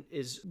off and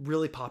is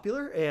really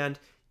popular, and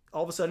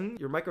all of a sudden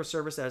your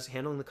microservice that's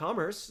handling the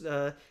commerce,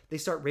 they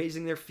start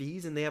raising their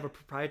fees, and they have a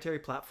proprietary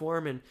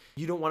platform, and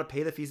you don't want to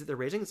pay the fees that they're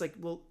raising. It's like,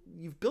 well,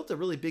 you've built a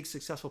really big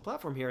successful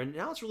platform here, and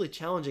now it's really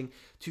challenging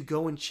to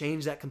go and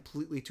change that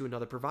completely to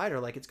another provider.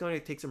 Like, it's going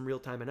to take some real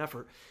time and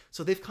effort.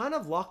 So they've kind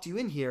of locked you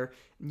in here,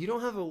 and you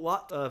don't have a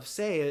lot of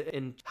say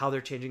in how they're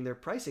changing their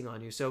pricing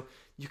on you. So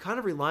you're kind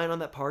of relying on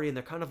that party, and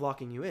they're kind of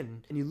locking you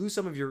in, and you lose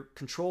some of your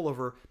control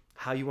over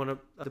how you want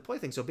to deploy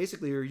things. So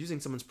basically, you're using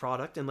someone's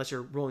product, unless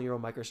you're rolling your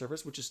own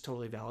microservice, which is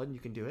totally valid and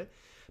you can do it.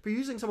 But you're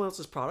using someone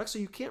else's product, so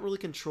you can't really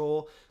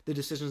control the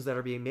decisions that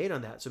are being made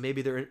on that. So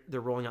maybe they're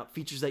rolling out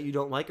features that you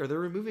don't like, or they're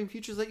removing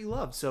features that you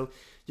love. So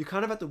you're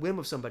kind of at the whim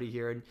of somebody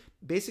here. And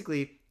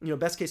basically,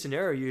 best case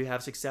scenario, you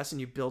have success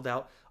and you build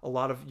out a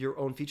lot of your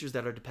own features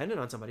that are dependent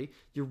on somebody.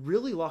 You're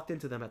really locked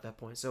into them at that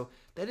point. So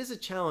that is a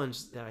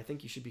challenge that I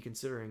think you should be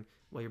considering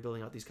while you're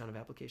building out these kind of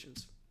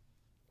applications.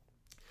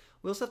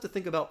 We also have to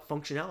think about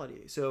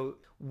functionality. So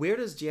where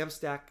does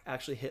JAMstack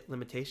actually hit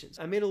limitations?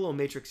 I made a little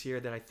matrix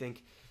here that I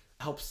think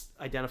helps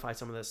identify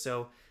some of this.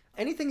 So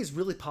anything is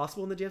really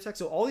possible in the JAMstack.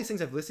 So all these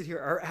things I've listed here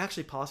are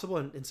actually possible,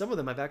 and some of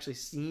them I've actually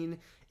seen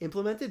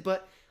implemented,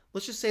 but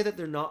let's just say that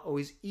they're not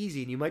always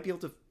easy, and you might be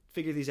able to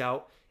figure these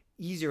out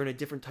easier in a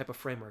different type of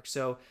framework.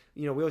 So,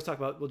 we always talk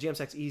about, well,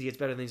 JAMstack's easy, it's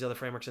better than these other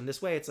frameworks. In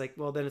this way, it's like,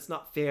 well, then it's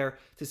not fair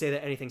to say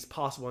that anything's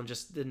possible and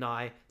just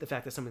deny the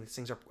fact that some of these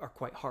things are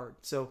quite hard.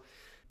 So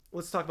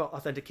let's talk about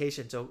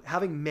authentication. So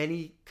having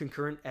many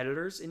concurrent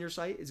editors in your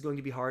site is going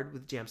to be hard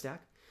with JAMstack.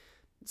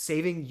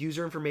 Saving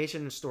user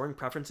information and storing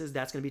preferences,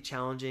 that's going to be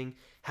challenging.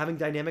 Having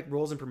dynamic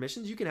roles and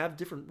permissions, you can have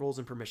different roles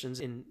and permissions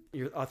in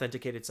your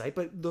authenticated site,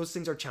 but those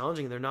things are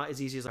challenging, and they're not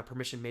as easy as a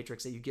permission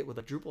matrix that you get with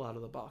a Drupal out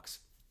of the box.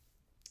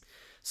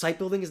 Site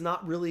building is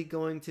not really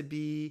going to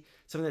be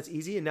something that's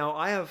easy. And now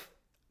I have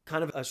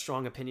kind of a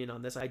strong opinion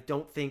on this. I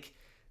don't think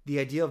the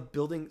idea of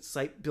building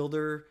site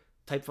builder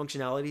type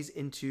functionalities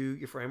into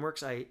your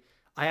frameworks, I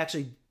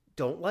actually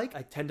don't like.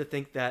 I tend to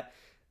think that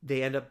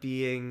they end up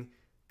being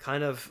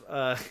kind of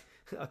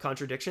a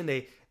contradiction.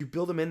 You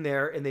build them in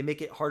there and they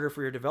make it harder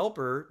for your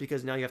developer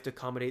because now you have to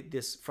accommodate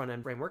this front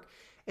end framework.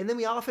 And then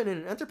we often, in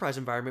an enterprise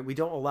environment, we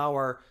don't allow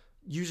our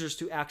users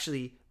to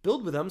actually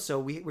build with them. So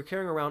we're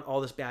carrying around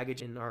all this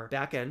baggage in our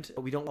back end.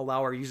 We don't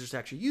allow our users to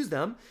actually use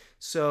them.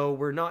 So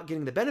we're not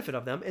getting the benefit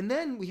of them. And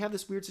then we have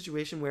this weird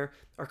situation where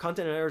our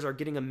content editors are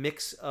getting a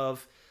mix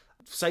of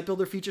site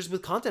builder features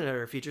with content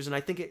editor features. And I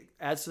think it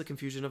adds to the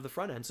confusion of the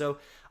front end. So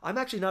I'm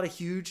actually not a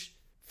huge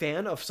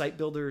fan of site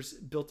builders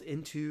built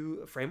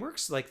into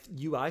frameworks like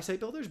UI site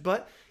builders.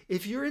 But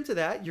if you're into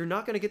that, you're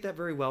not going to get that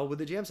very well with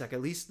the JAMstack,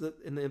 at least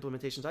in the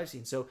implementations I've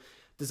seen. So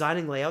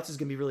designing layouts is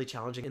going to be really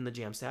challenging in the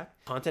JAMstack.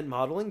 Content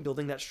modeling,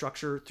 building that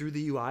structure through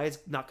the UI is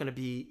not going to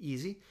be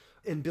easy.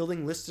 And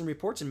building lists and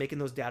reports and making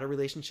those data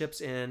relationships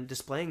and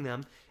displaying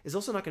them is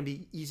also not going to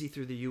be easy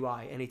through the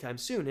UI anytime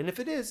soon. And if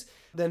it is,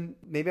 then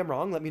maybe I'm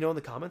wrong. Let me know in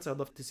the comments. I'd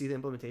love to see the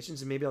implementations,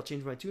 and maybe I'll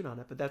change my tune on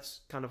it. But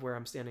that's kind of where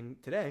I'm standing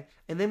today.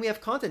 And then we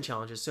have content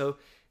challenges. So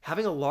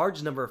having a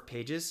large number of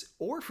pages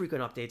or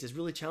frequent updates is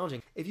really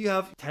challenging. If you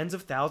have tens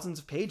of thousands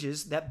of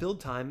pages, that build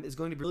time is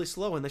going to be really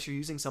slow unless you're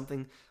using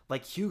something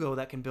like Hugo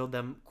that can build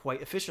them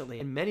quite efficiently.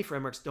 And many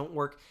frameworks don't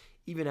work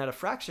even at a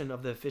fraction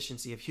of the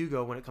efficiency of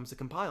Hugo when it comes to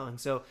compiling.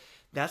 So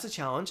that's a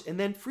challenge. And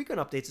then frequent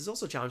updates is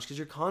also a challenge because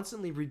you're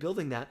constantly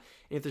rebuilding that.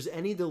 And if there's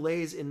any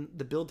delays in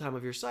the build time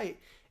of your site,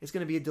 it's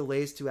going to be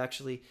delays to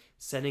actually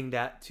sending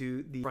that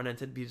to the front end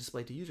to be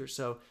displayed to users.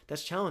 So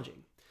that's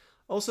challenging.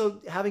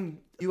 Also, having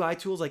UI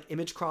tools like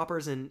image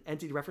croppers and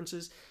entity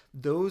references,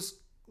 those,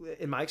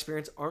 in my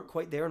experience, aren't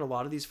quite there in a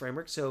lot of these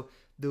frameworks. So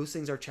those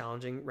things are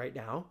challenging right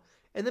now.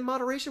 And then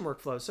moderation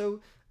workflow.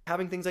 So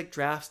having things like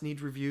drafts,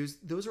 need reviews,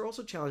 those are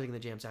also challenging in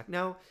the JAMstack.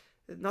 Now,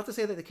 not to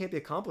say that they can't be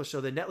accomplished.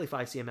 So the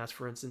Netlify CMS,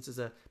 for instance, is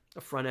a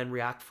front-end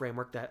React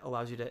framework that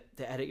allows you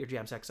to edit your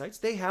JAMstack sites.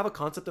 They have a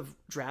concept of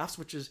drafts,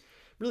 which is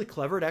really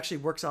clever. It actually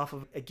works off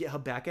of a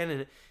GitHub backend,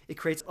 and it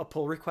creates a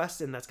pull request,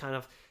 and that's kind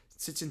of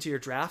sits into your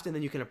draft, and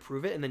then you can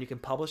approve it, and then you can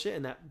publish it,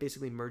 and that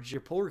basically merges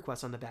your pull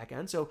requests on the back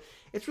end. So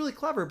it's really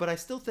clever, but I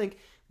still think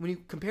when you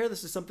compare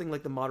this to something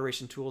like the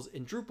moderation tools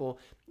in Drupal,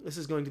 this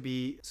is going to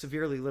be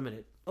severely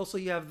limited. Also,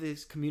 you have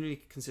this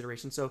community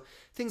consideration. So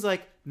things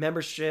like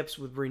memberships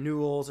with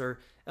renewals, or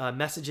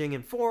messaging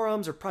in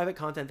forums, or private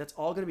content, that's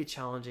all going to be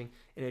challenging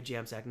in a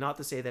JAMstack. Not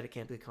to say that it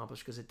can't be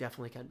accomplished, because it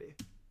definitely can be.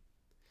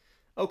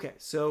 Okay,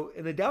 so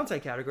in the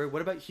downside category,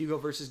 what about Hugo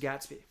versus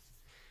Gatsby?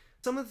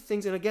 Some of the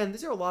things, and again,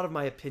 these are a lot of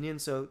my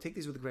opinions, so take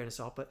these with a grain of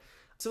salt, but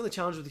some of the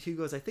challenges with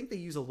Hugo is I think they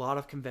use a lot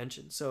of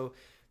conventions. So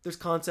there's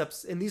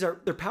concepts, and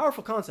they're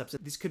powerful concepts.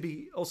 These could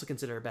be also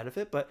considered a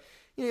benefit, but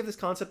you have this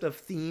concept of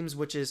themes,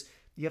 which is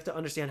you have to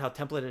understand how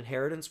template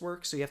inheritance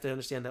works. So you have to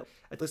understand that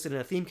a listed in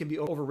a theme can be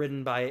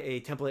overridden by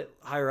a template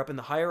higher up in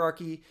the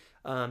hierarchy.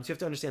 So you have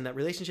to understand that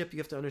relationship. You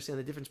have to understand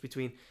the difference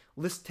between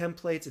list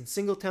templates and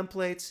single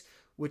templates,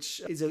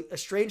 which is a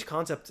strange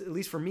concept, at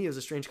least for me, is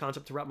a strange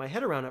concept to wrap my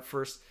head around at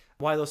first,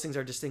 why those things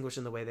are distinguished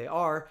in the way they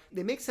are.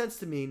 They make sense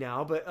to me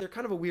now, but they're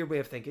kind of a weird way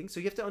of thinking. So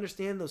you have to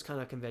understand those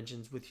kind of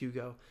conventions with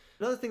Hugo.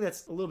 Another thing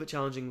that's a little bit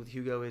challenging with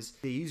Hugo is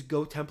they use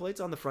Go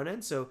templates on the front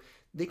end. So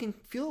they can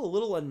feel a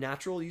little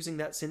unnatural using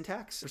that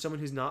syntax for someone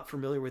who's not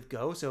familiar with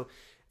Go. So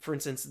for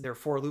instance, their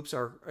for loops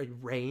are a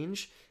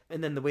range.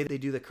 And then the way they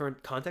do the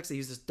current context, they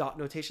use this dot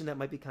notation that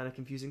might be kind of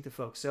confusing to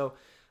folks. So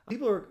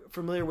people who are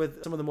familiar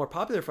with some of the more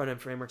popular front-end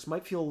frameworks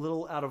might feel a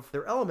little out of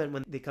their element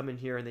when they come in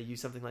here and they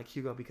use something like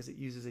Hugo because it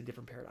uses a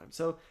different paradigm.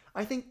 So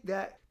I think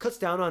that cuts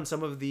down on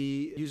some of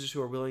the users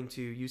who are willing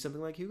to use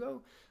something like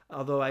Hugo,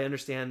 although I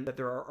understand that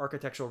there are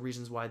architectural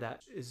reasons why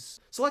that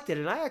is selected.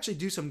 And I actually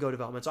do some Go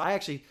development, so I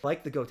actually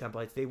like the Go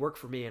templates. They work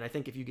for me, and I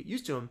think if you get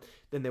used to them,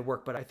 then they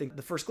work. But I think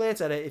the first glance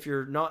at it, if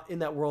you're not in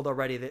that world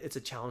already, that it's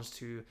a challenge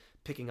to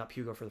picking up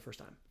Hugo for the first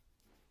time.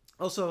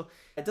 Also,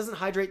 it doesn't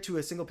hydrate to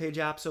a single page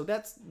app, so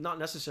that's not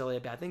necessarily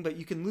a bad thing, but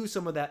you can lose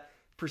some of that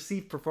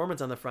perceived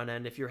performance on the front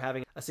end if you're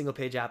having a single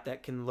page app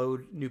that can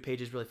load new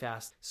pages really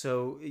fast.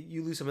 So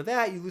you lose some of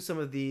that, you lose some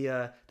of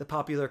the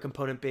popular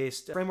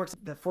component-based frameworks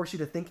that force you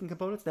to think in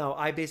components. Now,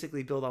 I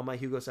basically build all my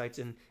Hugo sites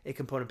in a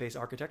component-based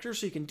architecture,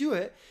 so you can do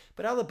it,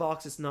 but out of the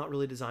box, it's not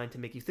really designed to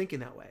make you think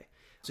in that way.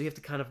 So you have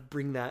to kind of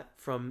bring that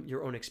from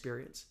your own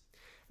experience.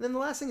 And then the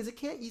last thing is it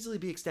can't easily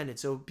be extended.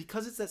 So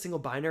because it's that single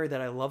binary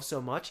that I love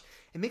so much,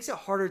 it makes it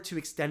harder to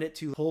extend it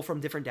to pull from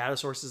different data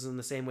sources in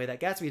the same way that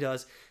Gatsby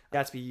does.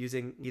 Gatsby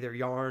using either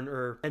Yarn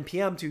or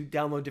NPM to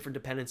download different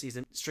dependencies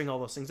and string all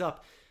those things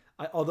up.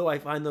 Although I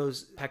find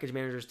those package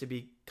managers to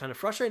be kind of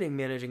frustrating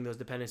managing those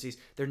dependencies,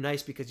 they're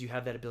nice because you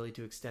have that ability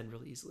to extend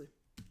really easily.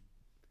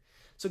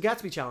 So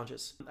Gatsby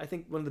challenges. I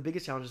think one of the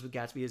biggest challenges with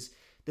Gatsby is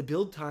the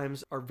build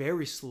times are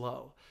very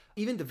slow.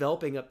 Even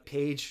developing a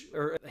page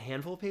or a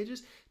handful of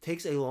pages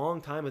takes a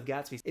long time with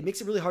Gatsby. It makes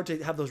it really hard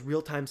to have those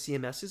real-time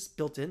CMSs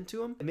built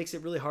into them. It makes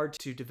it really hard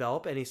to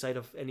develop any site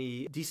of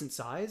any decent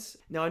size.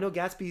 Now, I know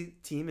Gatsby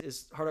team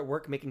is hard at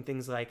work making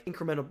things like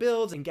incremental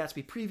builds and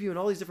Gatsby preview and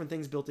all these different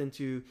things built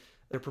into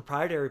their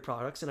proprietary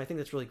products, and I think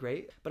that's really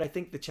great. But I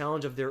think the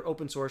challenge of their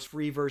open source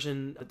free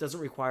version that doesn't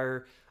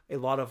require a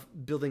lot of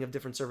building of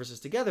different services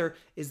together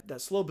is that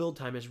slow build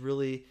time is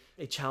really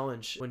a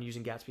challenge when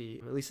using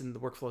Gatsby, at least in the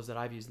workflows that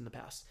I've used in the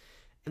past.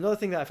 Another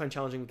thing that I find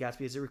challenging with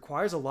Gatsby is it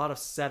requires a lot of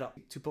setup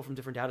to pull from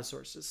different data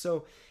sources.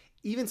 So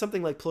even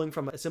something like pulling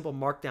from a simple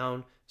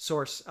markdown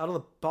source out of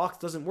the box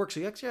doesn't work. So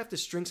you actually have to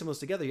string some of those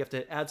together. You have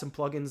to add some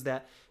plugins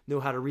that know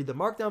how to read the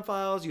markdown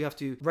files. You have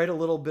to write a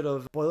little bit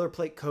of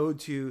boilerplate code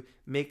to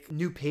make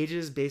new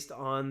pages based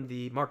on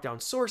the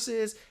markdown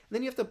sources. And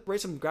then you have to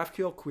write some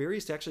GraphQL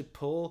queries to actually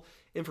pull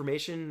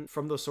information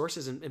from those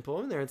sources and pull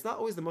them in there. It's not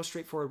always the most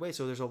straightforward way.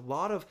 So there's a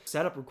lot of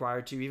setup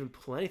required to even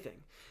pull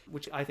anything,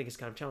 which I think is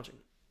kind of challenging.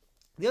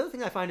 The other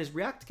thing I find is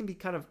React can be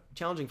kind of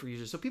challenging for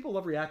users. So people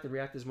love React, and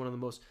React is one of the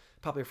most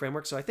popular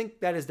frameworks. So I think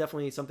that is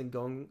definitely something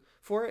going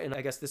for it. And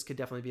I guess this could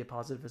definitely be a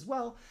positive as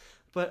well.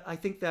 But I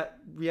think that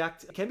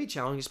React can be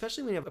challenging,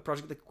 especially when you have a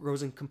project that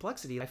grows in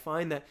complexity. I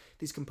find that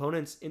these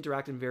components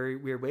interact in very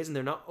weird ways, and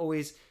they're not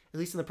always, at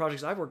least in the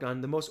projects I've worked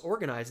on, the most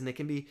organized. And they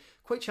can be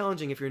quite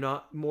challenging if you're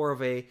not more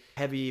of a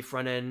heavy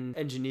front-end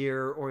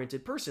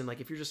engineer-oriented person.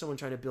 Like if you're just someone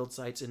trying to build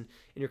sites and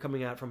you're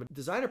coming at it from a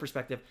designer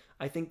perspective,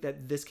 I think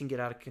that this can get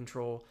out of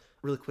control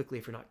really quickly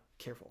if you're not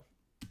careful.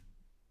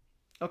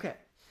 Okay,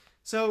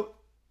 so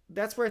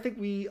that's where I think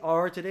we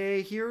are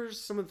today. Here's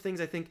some of the things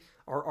I think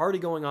are already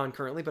going on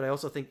currently, but I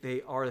also think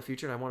they are the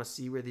future, and I want to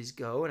see where these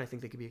go, and I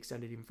think they could be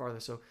extended even farther.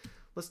 So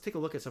let's take a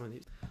look at some of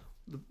these.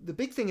 The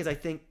big thing is I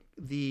think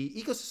the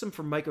ecosystem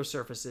for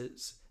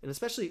microservices, and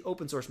especially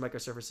open source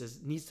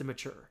microservices, needs to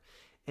mature.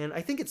 And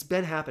I think it's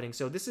been happening.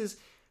 So this is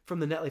from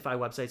the Netlify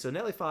website. So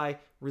Netlify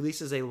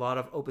releases a lot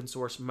of open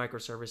source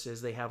microservices.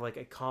 They have like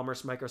a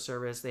commerce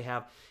microservice. They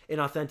have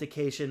an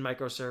authentication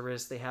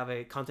microservice. They have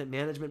a content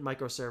management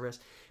microservice.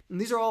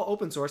 And these are all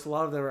open source. A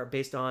lot of them are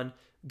based on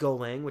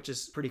Golang, which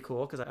is pretty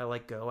cool because I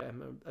like Go.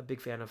 I'm a big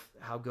fan of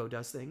how Go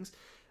does things.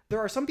 There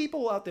are some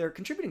people out there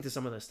contributing to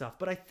some of this stuff,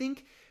 but I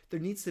think there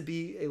needs to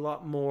be a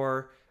lot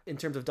more in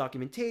terms of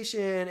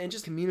documentation and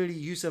just community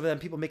use of them,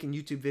 people making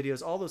YouTube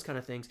videos, all those kind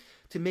of things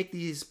to make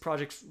these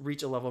projects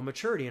reach a level of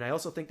maturity. And I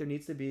also think there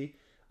needs to be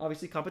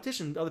obviously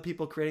competition, other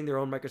people creating their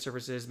own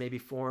microservices, maybe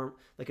form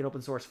like an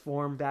open source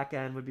form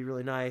backend would be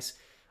really nice.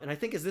 And I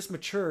think as this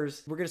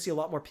matures, we're going to see a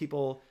lot more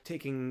people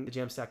taking the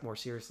JAMstack more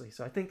seriously.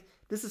 So I think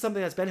this is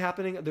something that's been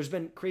happening. There's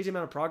been crazy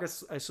amount of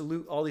progress. I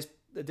salute all these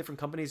different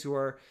companies who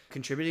are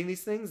contributing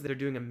these things that are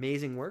doing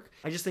amazing work.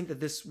 I just think that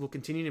this will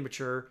continue to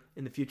mature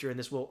in the future. And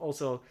this will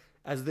also,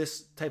 as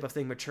this type of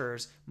thing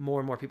matures, more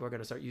and more people are going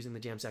to start using the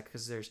JAMstack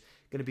because there's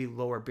going to be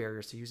lower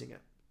barriers to using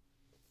it.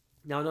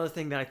 Now, another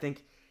thing that I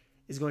think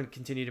is going to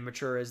continue to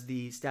mature is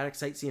the static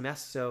site CMS.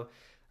 So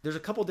there's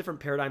a couple different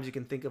paradigms you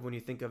can think of when you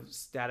think of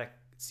static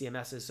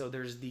CMSs. So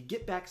there's the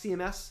get back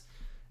CMS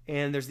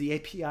and there's the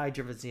API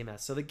driven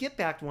CMS. So the get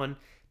back one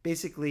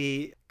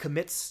basically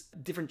commits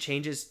different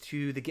changes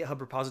to the GitHub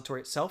repository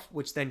itself,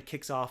 which then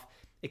kicks off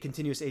a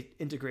continuous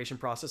integration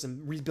process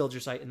and rebuilds your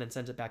site and then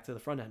sends it back to the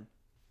front end.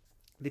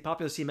 The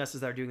popular CMSs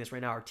that are doing this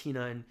right now are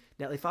Tina and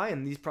Netlify,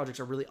 and these projects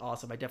are really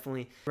awesome. I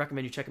definitely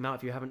recommend you check them out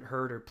if you haven't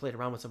heard or played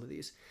around with some of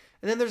these.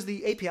 And then there's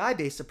the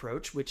API-based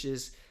approach, which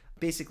is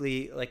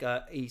basically like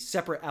a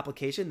separate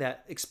application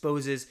that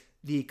exposes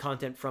the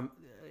content from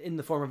in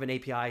the form of an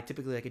API,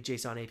 typically like a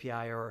JSON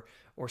API or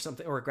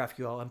something, or a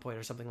GraphQL endpoint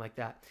or something like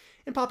that.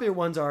 And popular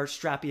ones are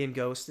Strapi and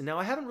Ghost. And now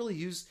I haven't really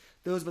used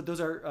those, but those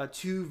are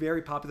two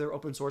very popular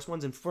open source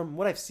ones. And from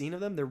what I've seen of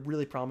them, they're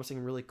really promising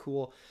and really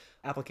cool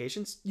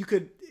applications. You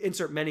could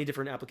insert many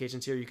different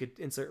applications here. You could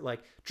insert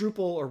like Drupal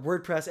or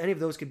WordPress. Any of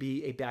those could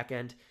be a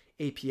backend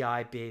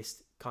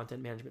API-based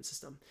content management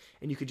system.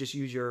 And you could just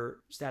use your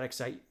static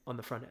site on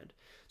the front end.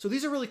 So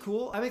these are really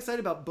cool. I'm excited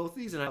about both of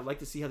these, and I'd like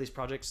to see how these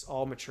projects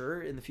all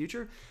mature in the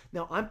future.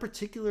 Now, I'm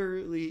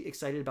particularly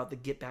excited about the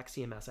Get Back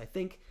CMS. I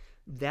think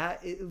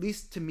that, at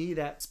least to me,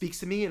 that speaks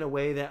to me in a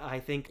way that I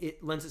think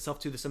it lends itself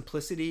to the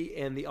simplicity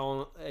and the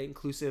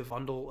all-inclusive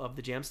bundle of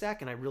the JAMstack,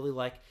 and I really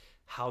like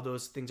how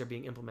those things are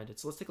being implemented.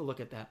 So let's take a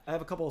look at that. I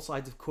have a couple of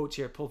slides of quotes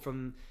here pulled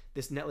from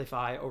this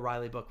Netlify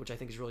O'Reilly book, which I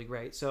think is really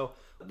great. So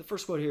the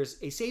first quote here is,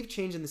 a save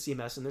change in the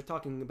CMS, and they're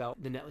talking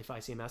about the Netlify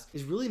CMS,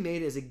 is really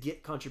made as a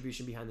Git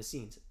contribution behind the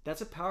scenes.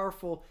 That's a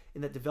powerful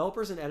in that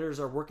developers and editors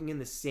are working in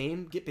the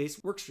same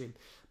Git-based workstream,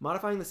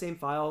 modifying the same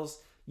files,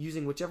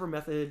 using whichever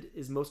method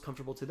is most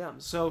comfortable to them.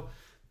 So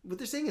what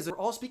they're saying is we're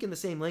all speaking the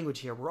same language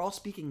here. We're all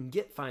speaking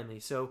Git finally.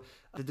 So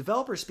the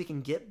developer is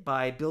speaking Git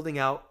by building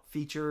out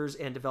features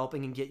and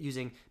developing in Git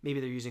using, maybe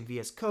they're using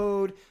VS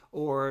Code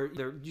or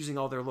they're using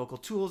all their local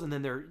tools and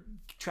then they're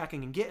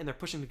tracking in Git and they're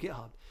pushing to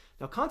GitHub.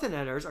 Now content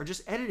editors are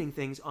just editing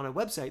things on a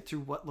website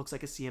through what looks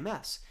like a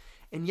CMS.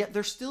 And yet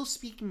they're still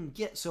speaking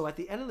Git. So at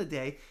the end of the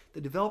day, the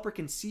developer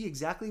can see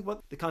exactly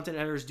what the content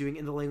editor is doing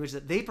in the language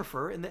that they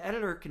prefer, and the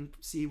editor can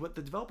see what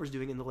the developer is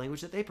doing in the language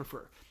that they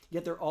prefer.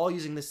 Yet they're all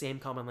using the same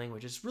common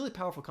language. It's a really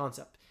powerful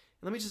concept.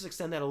 And let me just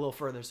extend that a little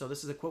further. So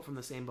this is a quote from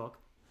the same book.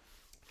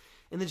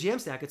 In the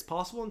JAMstack, it's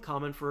possible and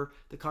common for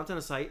the content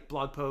of site,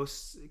 blog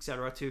posts,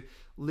 etc., to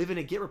live in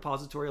a Git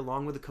repository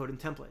along with the code and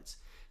templates.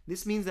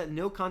 This means that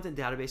no content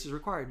database is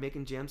required,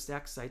 making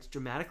JAMstack sites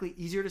dramatically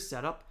easier to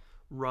set up,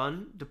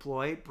 run,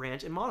 deploy,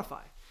 branch, and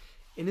modify.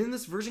 And in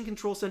this version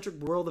control-centric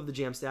world of the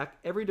JAMstack,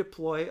 every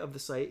deploy of the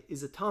site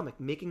is atomic,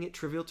 making it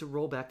trivial to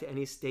roll back to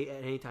any state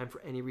at any time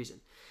for any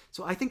reason.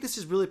 So I think this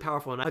is really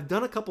powerful. And I've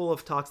done a couple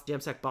of talks at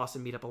JAMstack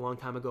Boston meetup a long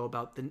time ago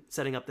about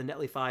setting up the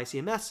Netlify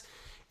CMS.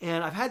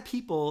 And I've had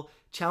people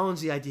challenge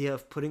the idea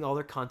of putting all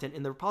their content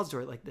in the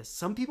repository like this.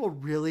 Some people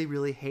really,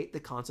 really hate the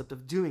concept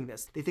of doing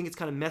this. They think it's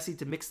kind of messy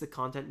to mix the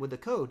content with the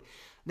code.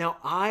 Now,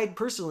 I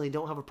personally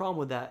don't have a problem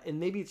with that. And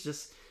maybe it's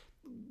just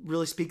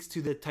really speaks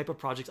to the type of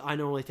projects I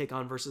normally take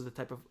on versus the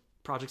type of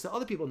projects that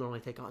other people normally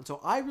take on. So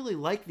I really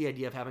like the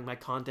idea of having my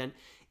content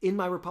in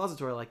my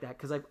repository like that,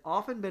 because I've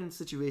often been in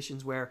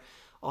situations where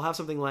I'll have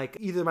something like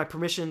either my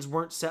permissions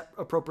weren't set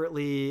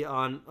appropriately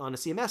on a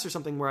CMS or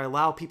something where I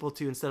allow people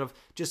to, instead of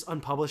just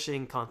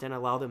unpublishing content, I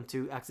allow them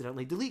to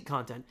accidentally delete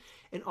content.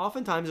 And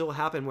oftentimes it will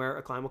happen where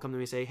a client will come to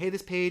me and say, hey,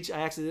 this page,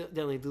 I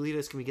accidentally deleted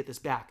this, can we get this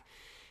back?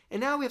 And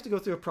now we have to go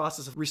through a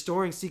process of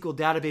restoring SQL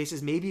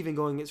databases, maybe even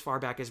going as far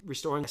back as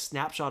restoring a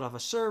snapshot of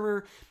a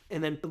server,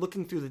 and then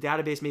looking through the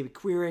database, maybe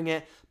querying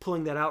it,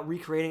 pulling that out,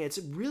 recreating it. It's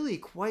really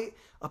quite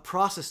a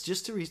process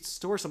just to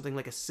restore something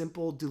like a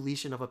simple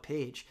deletion of a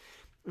page.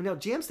 And now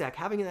JAMstack,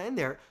 having that in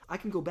there, I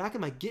can go back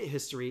in my Git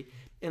history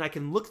and I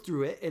can look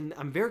through it, and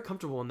I'm very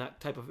comfortable in that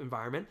type of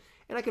environment.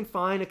 And I can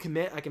find a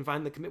commit, I can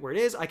find the commit where it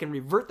is, I can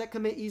revert that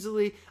commit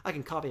easily, I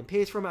can copy and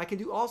paste from it, I can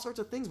do all sorts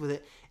of things with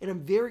it, and I'm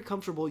very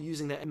comfortable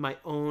using that in my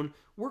own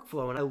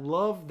workflow, and I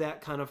love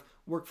that kind of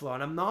workflow,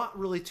 and I'm not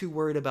really too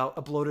worried about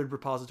a bloated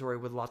repository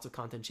with lots of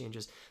content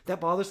changes. That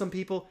bothers some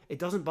people, it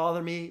doesn't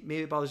bother me,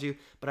 maybe it bothers you,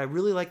 but I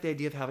really like the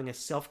idea of having a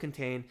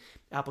self-contained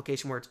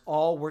application where it's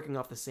all working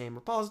off the same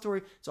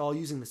repository, it's all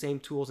using the same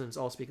tools, and it's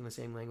all speaking the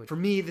same language. For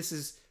me, this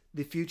is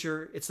the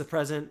future, it's the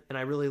present, and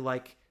I really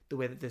like the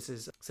way that this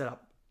is set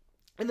up.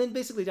 And then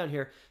basically down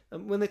here,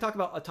 when they talk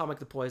about atomic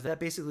deploys, that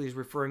basically is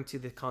referring to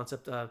the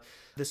concept of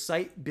the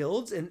site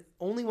builds, and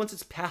only once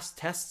it's passed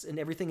tests and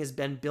everything has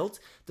been built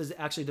does it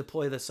actually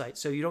deploy the site.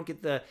 So you don't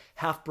get the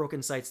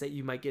half-broken sites that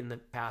you might get in the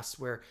past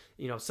where,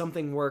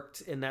 something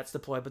worked and that's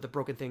deployed, but the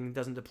broken thing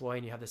doesn't deploy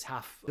and you have this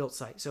half-built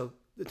site. So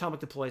atomic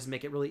deploys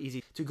make it really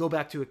easy to go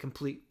back to a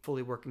complete,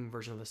 fully working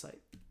version of the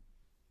site.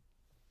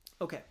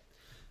 Okay.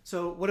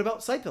 So what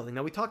about site building?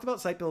 Now, we talked about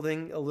site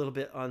building a little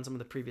bit on some of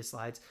the previous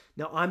slides.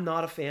 Now, I'm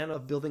not a fan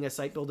of building a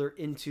site builder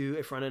into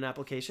a front-end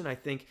application. I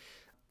think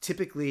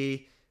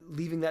typically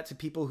leaving that to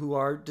people who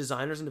are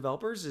designers and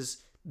developers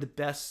is the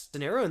best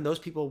scenario, and those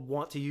people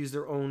want to use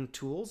their own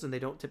tools, and they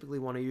don't typically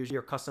want to use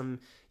your custom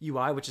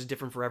UI, which is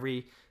different for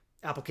every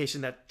application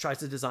that tries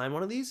to design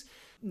one of these.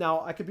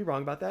 Now, I could be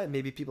wrong about that, and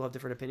maybe people have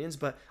different opinions,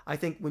 but I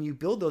think when you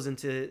build those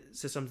into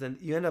systems, then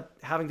you end up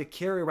having to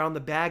carry around the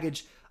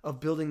baggage of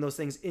building those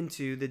things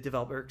into the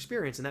developer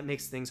experience, and that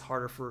makes things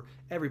harder for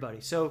everybody.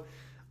 So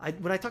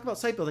when I talk about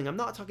site building, I'm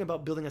not talking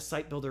about building a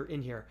site builder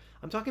in here.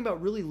 I'm talking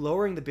about really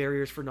lowering the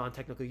barriers for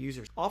non-technical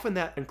users. Often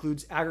that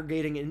includes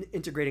aggregating and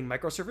integrating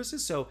microservices.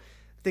 So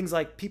things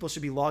like people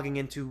should be logging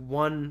into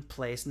one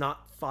place,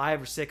 not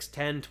 5 or 6,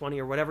 10,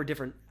 20, or whatever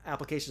different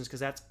applications, because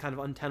that's kind of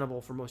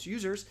untenable for most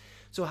users.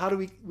 So how do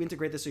we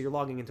integrate this so you're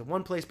logging into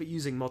one place but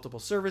using multiple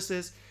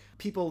services?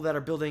 People that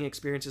are building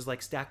experiences like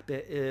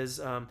StackBit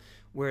is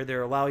where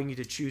they're allowing you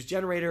to choose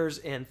generators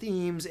and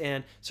themes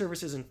and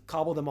services and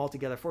cobble them all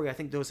together for you. I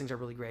think those things are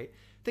really great.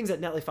 Things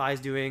that Netlify is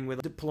doing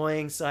with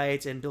deploying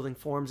sites and building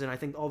forms, and I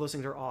think all those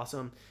things are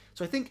awesome.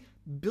 So I think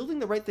building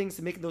the right things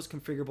to make those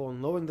configurable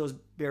and lowering those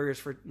barriers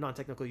for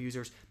non-technical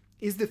users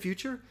is the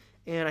future.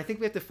 And I think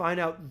we have to find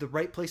out the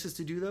right places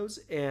to do those.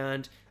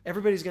 And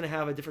everybody's going to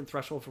have a different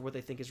threshold for what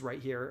they think is right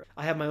here.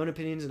 I have my own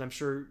opinions, and I'm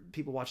sure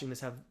people watching this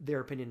have their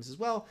opinions as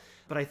well.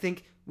 But I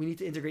think we need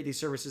to integrate these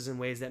services in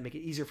ways that make it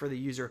easier for the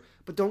user,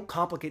 but don't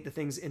complicate the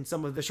things in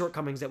some of the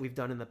shortcomings that we've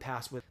done in the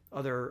past with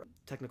other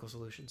technical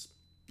solutions.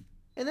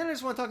 And then I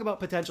just want to talk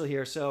about potential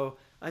here. So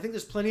I think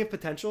there's plenty of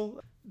potential.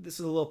 This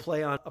is a little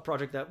play on a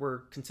project that we're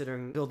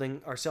considering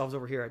building ourselves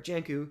over here at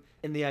Janku.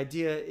 And the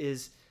idea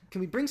is,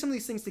 can we bring some of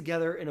these things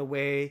together in a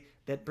way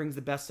that brings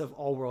the best of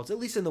all worlds, at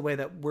least in the way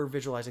that we're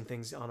visualizing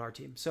things on our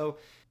team? So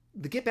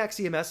the Getback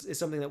CMS is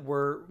something that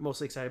we're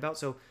mostly excited about.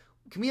 So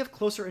can we have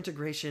closer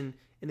integration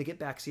in the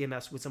Getback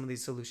CMS with some of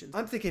these solutions?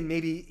 I'm thinking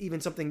maybe even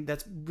something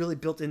that's really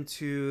built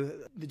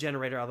into the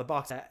generator out of the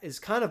box that is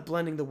kind of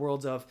blending the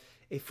worlds of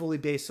a fully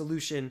based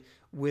solution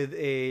with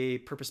a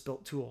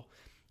purpose-built tool.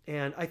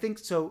 And I think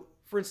so.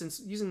 For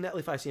instance, using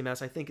Netlify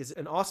CMS, I think is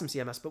an awesome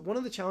CMS, but one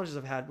of the challenges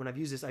I've had when I've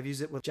used this, I've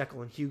used it with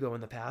Jekyll and Hugo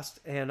in the past,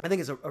 and I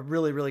think it's a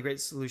really, really great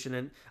solution.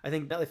 And I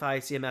think Netlify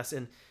CMS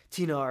and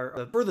Tina are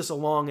the furthest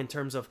along in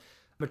terms of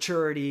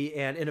maturity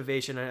and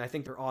innovation, and I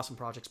think they're awesome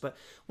projects. But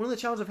one of the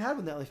challenges I've had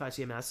with Netlify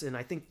CMS, and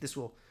I think this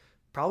will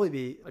probably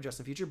be addressed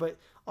in the future, but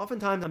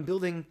oftentimes I'm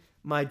building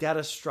my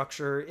data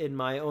structure in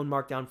my own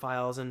markdown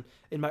files and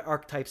in my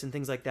archetypes and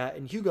things like that.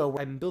 In Hugo,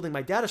 I'm building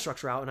my data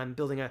structure out, and I'm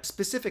building a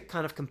specific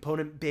kind of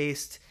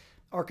component-based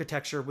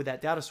architecture with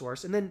that data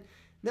source. And then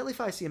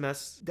Netlify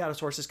CMS data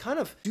source is kind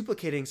of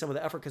duplicating some of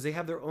the effort because they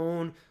have their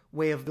own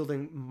way of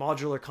building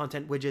modular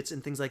content widgets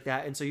and things like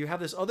that. And so you have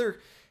this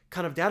other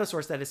kind of data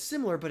source that is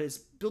similar, but it's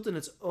built in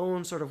its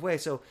own sort of way.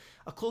 So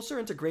a closer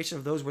integration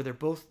of those where they're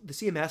both the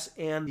CMS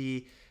and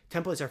the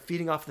templates are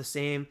feeding off the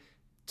same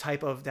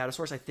type of data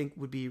source, I think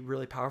would be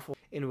really powerful,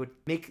 and it would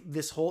make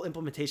this whole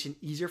implementation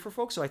easier for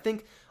folks. So I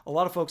think a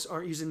lot of folks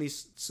aren't using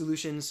these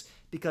solutions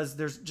because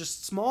there's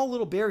just small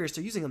little barriers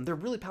to using them. They're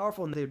really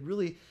powerful and they'd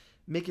really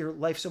make your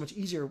life so much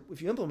easier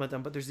if you implement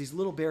them, but there's these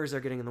little barriers that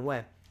are getting in the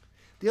way.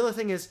 The other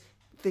thing is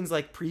things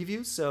like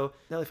previews. So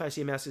Netlify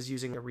CMS is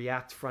using a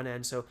React front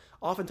end. So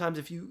oftentimes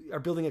if you are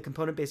building a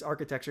component-based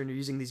architecture and you're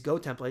using these Go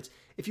templates,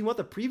 if you want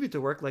the preview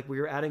to work, like where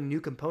you're adding new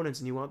components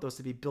and you want those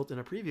to be built in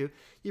a preview,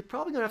 you're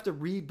probably going to have to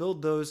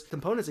rebuild those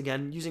components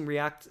again using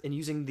React and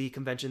using the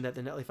convention that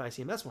the Netlify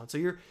CMS wants. So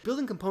you're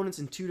building components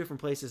in two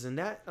different places, and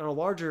that on a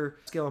larger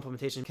scale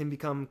implementation can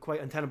become quite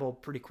untenable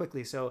pretty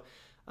quickly. So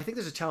I think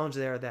there's a challenge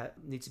there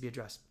that needs to be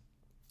addressed.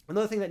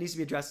 Another thing that needs to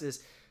be addressed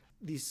is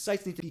these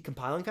sites need to be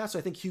compiling fast. So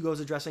I think Hugo's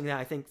addressing that.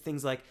 I think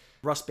things like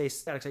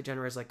Rust-based static site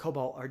generators like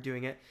Cobalt are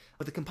doing it.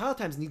 But the compile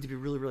times need to be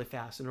really, really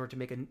fast in order to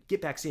make a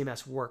Getback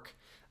CMS work.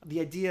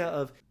 The idea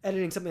of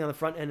editing something on the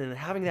front end and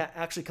having that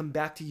actually come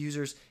back to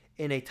users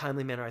in a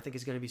timely manner, I think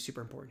is going to be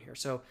super important here.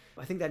 So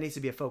I think that needs to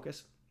be a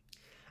focus.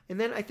 And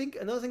then I think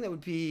another thing that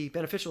would be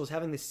beneficial is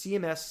having the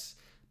CMS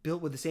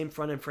built with the same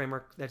front-end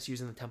framework that's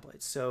using the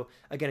templates. So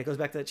again, it goes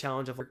back to that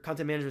challenge of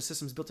content management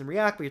systems built in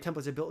React, but your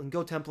templates are built in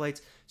Go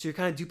templates. So you're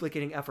kind of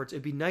duplicating efforts.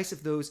 It'd be nice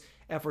if those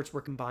efforts were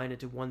combined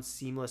into one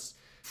seamless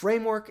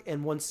framework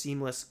and one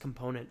seamless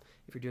component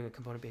if you're doing a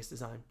component-based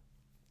design.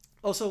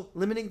 Also,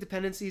 limiting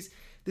dependencies.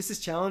 This is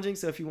challenging.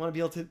 So if you want to be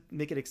able to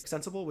make it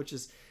extensible, which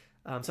is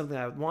something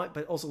I would want,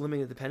 but also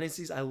limiting the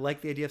dependencies. I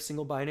like the idea of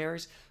single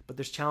binaries, but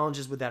there's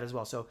challenges with that as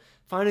well. So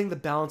finding the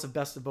balance of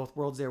best of both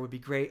worlds there would be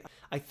great.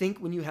 I think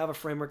when you have a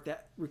framework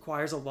that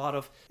requires a lot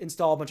of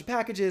install a bunch of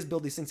packages,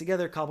 build these things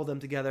together, cobble them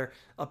together,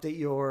 update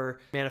your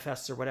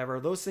manifests or whatever,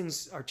 those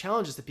things are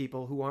challenges to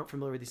people who aren't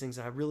familiar with these things.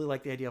 And I really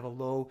like the idea of a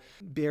low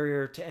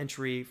barrier to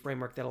entry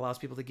framework that allows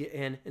people to get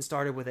in and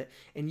started with it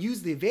and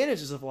use the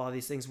advantages of a lot of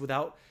these things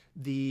without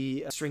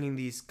the stringing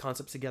these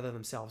concepts together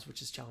themselves,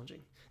 which is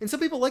challenging. And some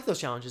people like those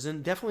challenges,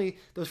 and definitely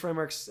those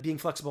frameworks being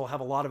flexible have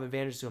a lot of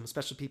advantages to them,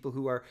 especially people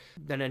who are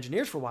been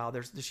engineers for a while.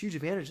 There's huge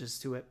advantages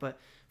to it. But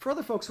for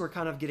other folks who are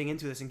kind of getting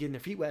into this and getting their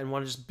feet wet and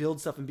want to just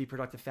build stuff and be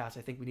productive fast,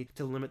 I think we need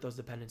to limit those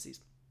dependencies.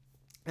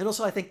 And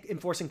also, I think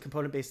enforcing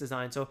component-based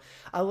design. So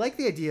I like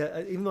the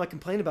idea, even though I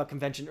complained about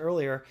convention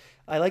earlier,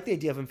 I like the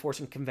idea of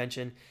enforcing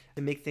convention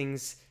to make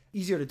things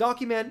easier to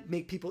document,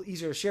 make people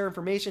easier to share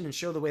information and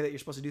show the way that you're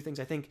supposed to do things.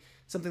 I think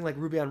something like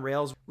Ruby on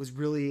Rails was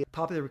really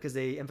popular because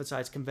they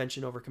emphasized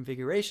convention over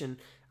configuration.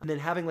 And then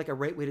having like a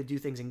right way to do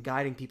things and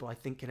guiding people, I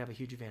think can have a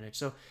huge advantage.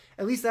 So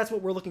at least that's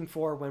what we're looking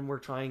for when we're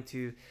trying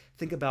to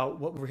think about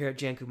what we're here at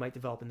Janku might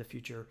develop in the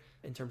future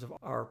in terms of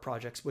our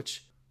projects,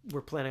 which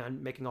we're planning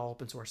on making all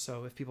open source.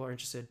 So if people are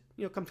interested,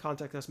 come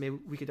contact us. Maybe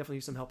we could definitely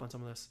use some help on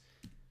some of this.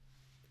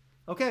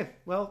 Okay,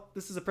 well,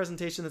 this is a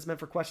presentation that's meant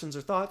for questions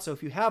or thoughts. So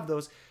if you have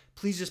those,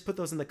 please just put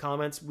those in the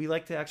comments. We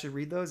like to actually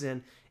read those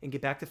and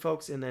get back to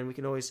folks. And then we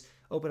can always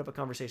open up a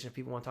conversation if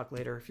people want to talk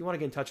later. If you want to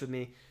get in touch with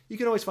me, you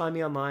can always find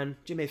me online,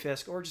 Jim A.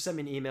 Fisk, or just send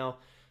me an email.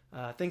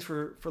 Thanks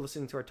for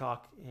listening to our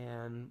talk,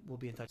 and we'll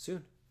be in touch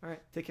soon. All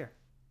right, take care.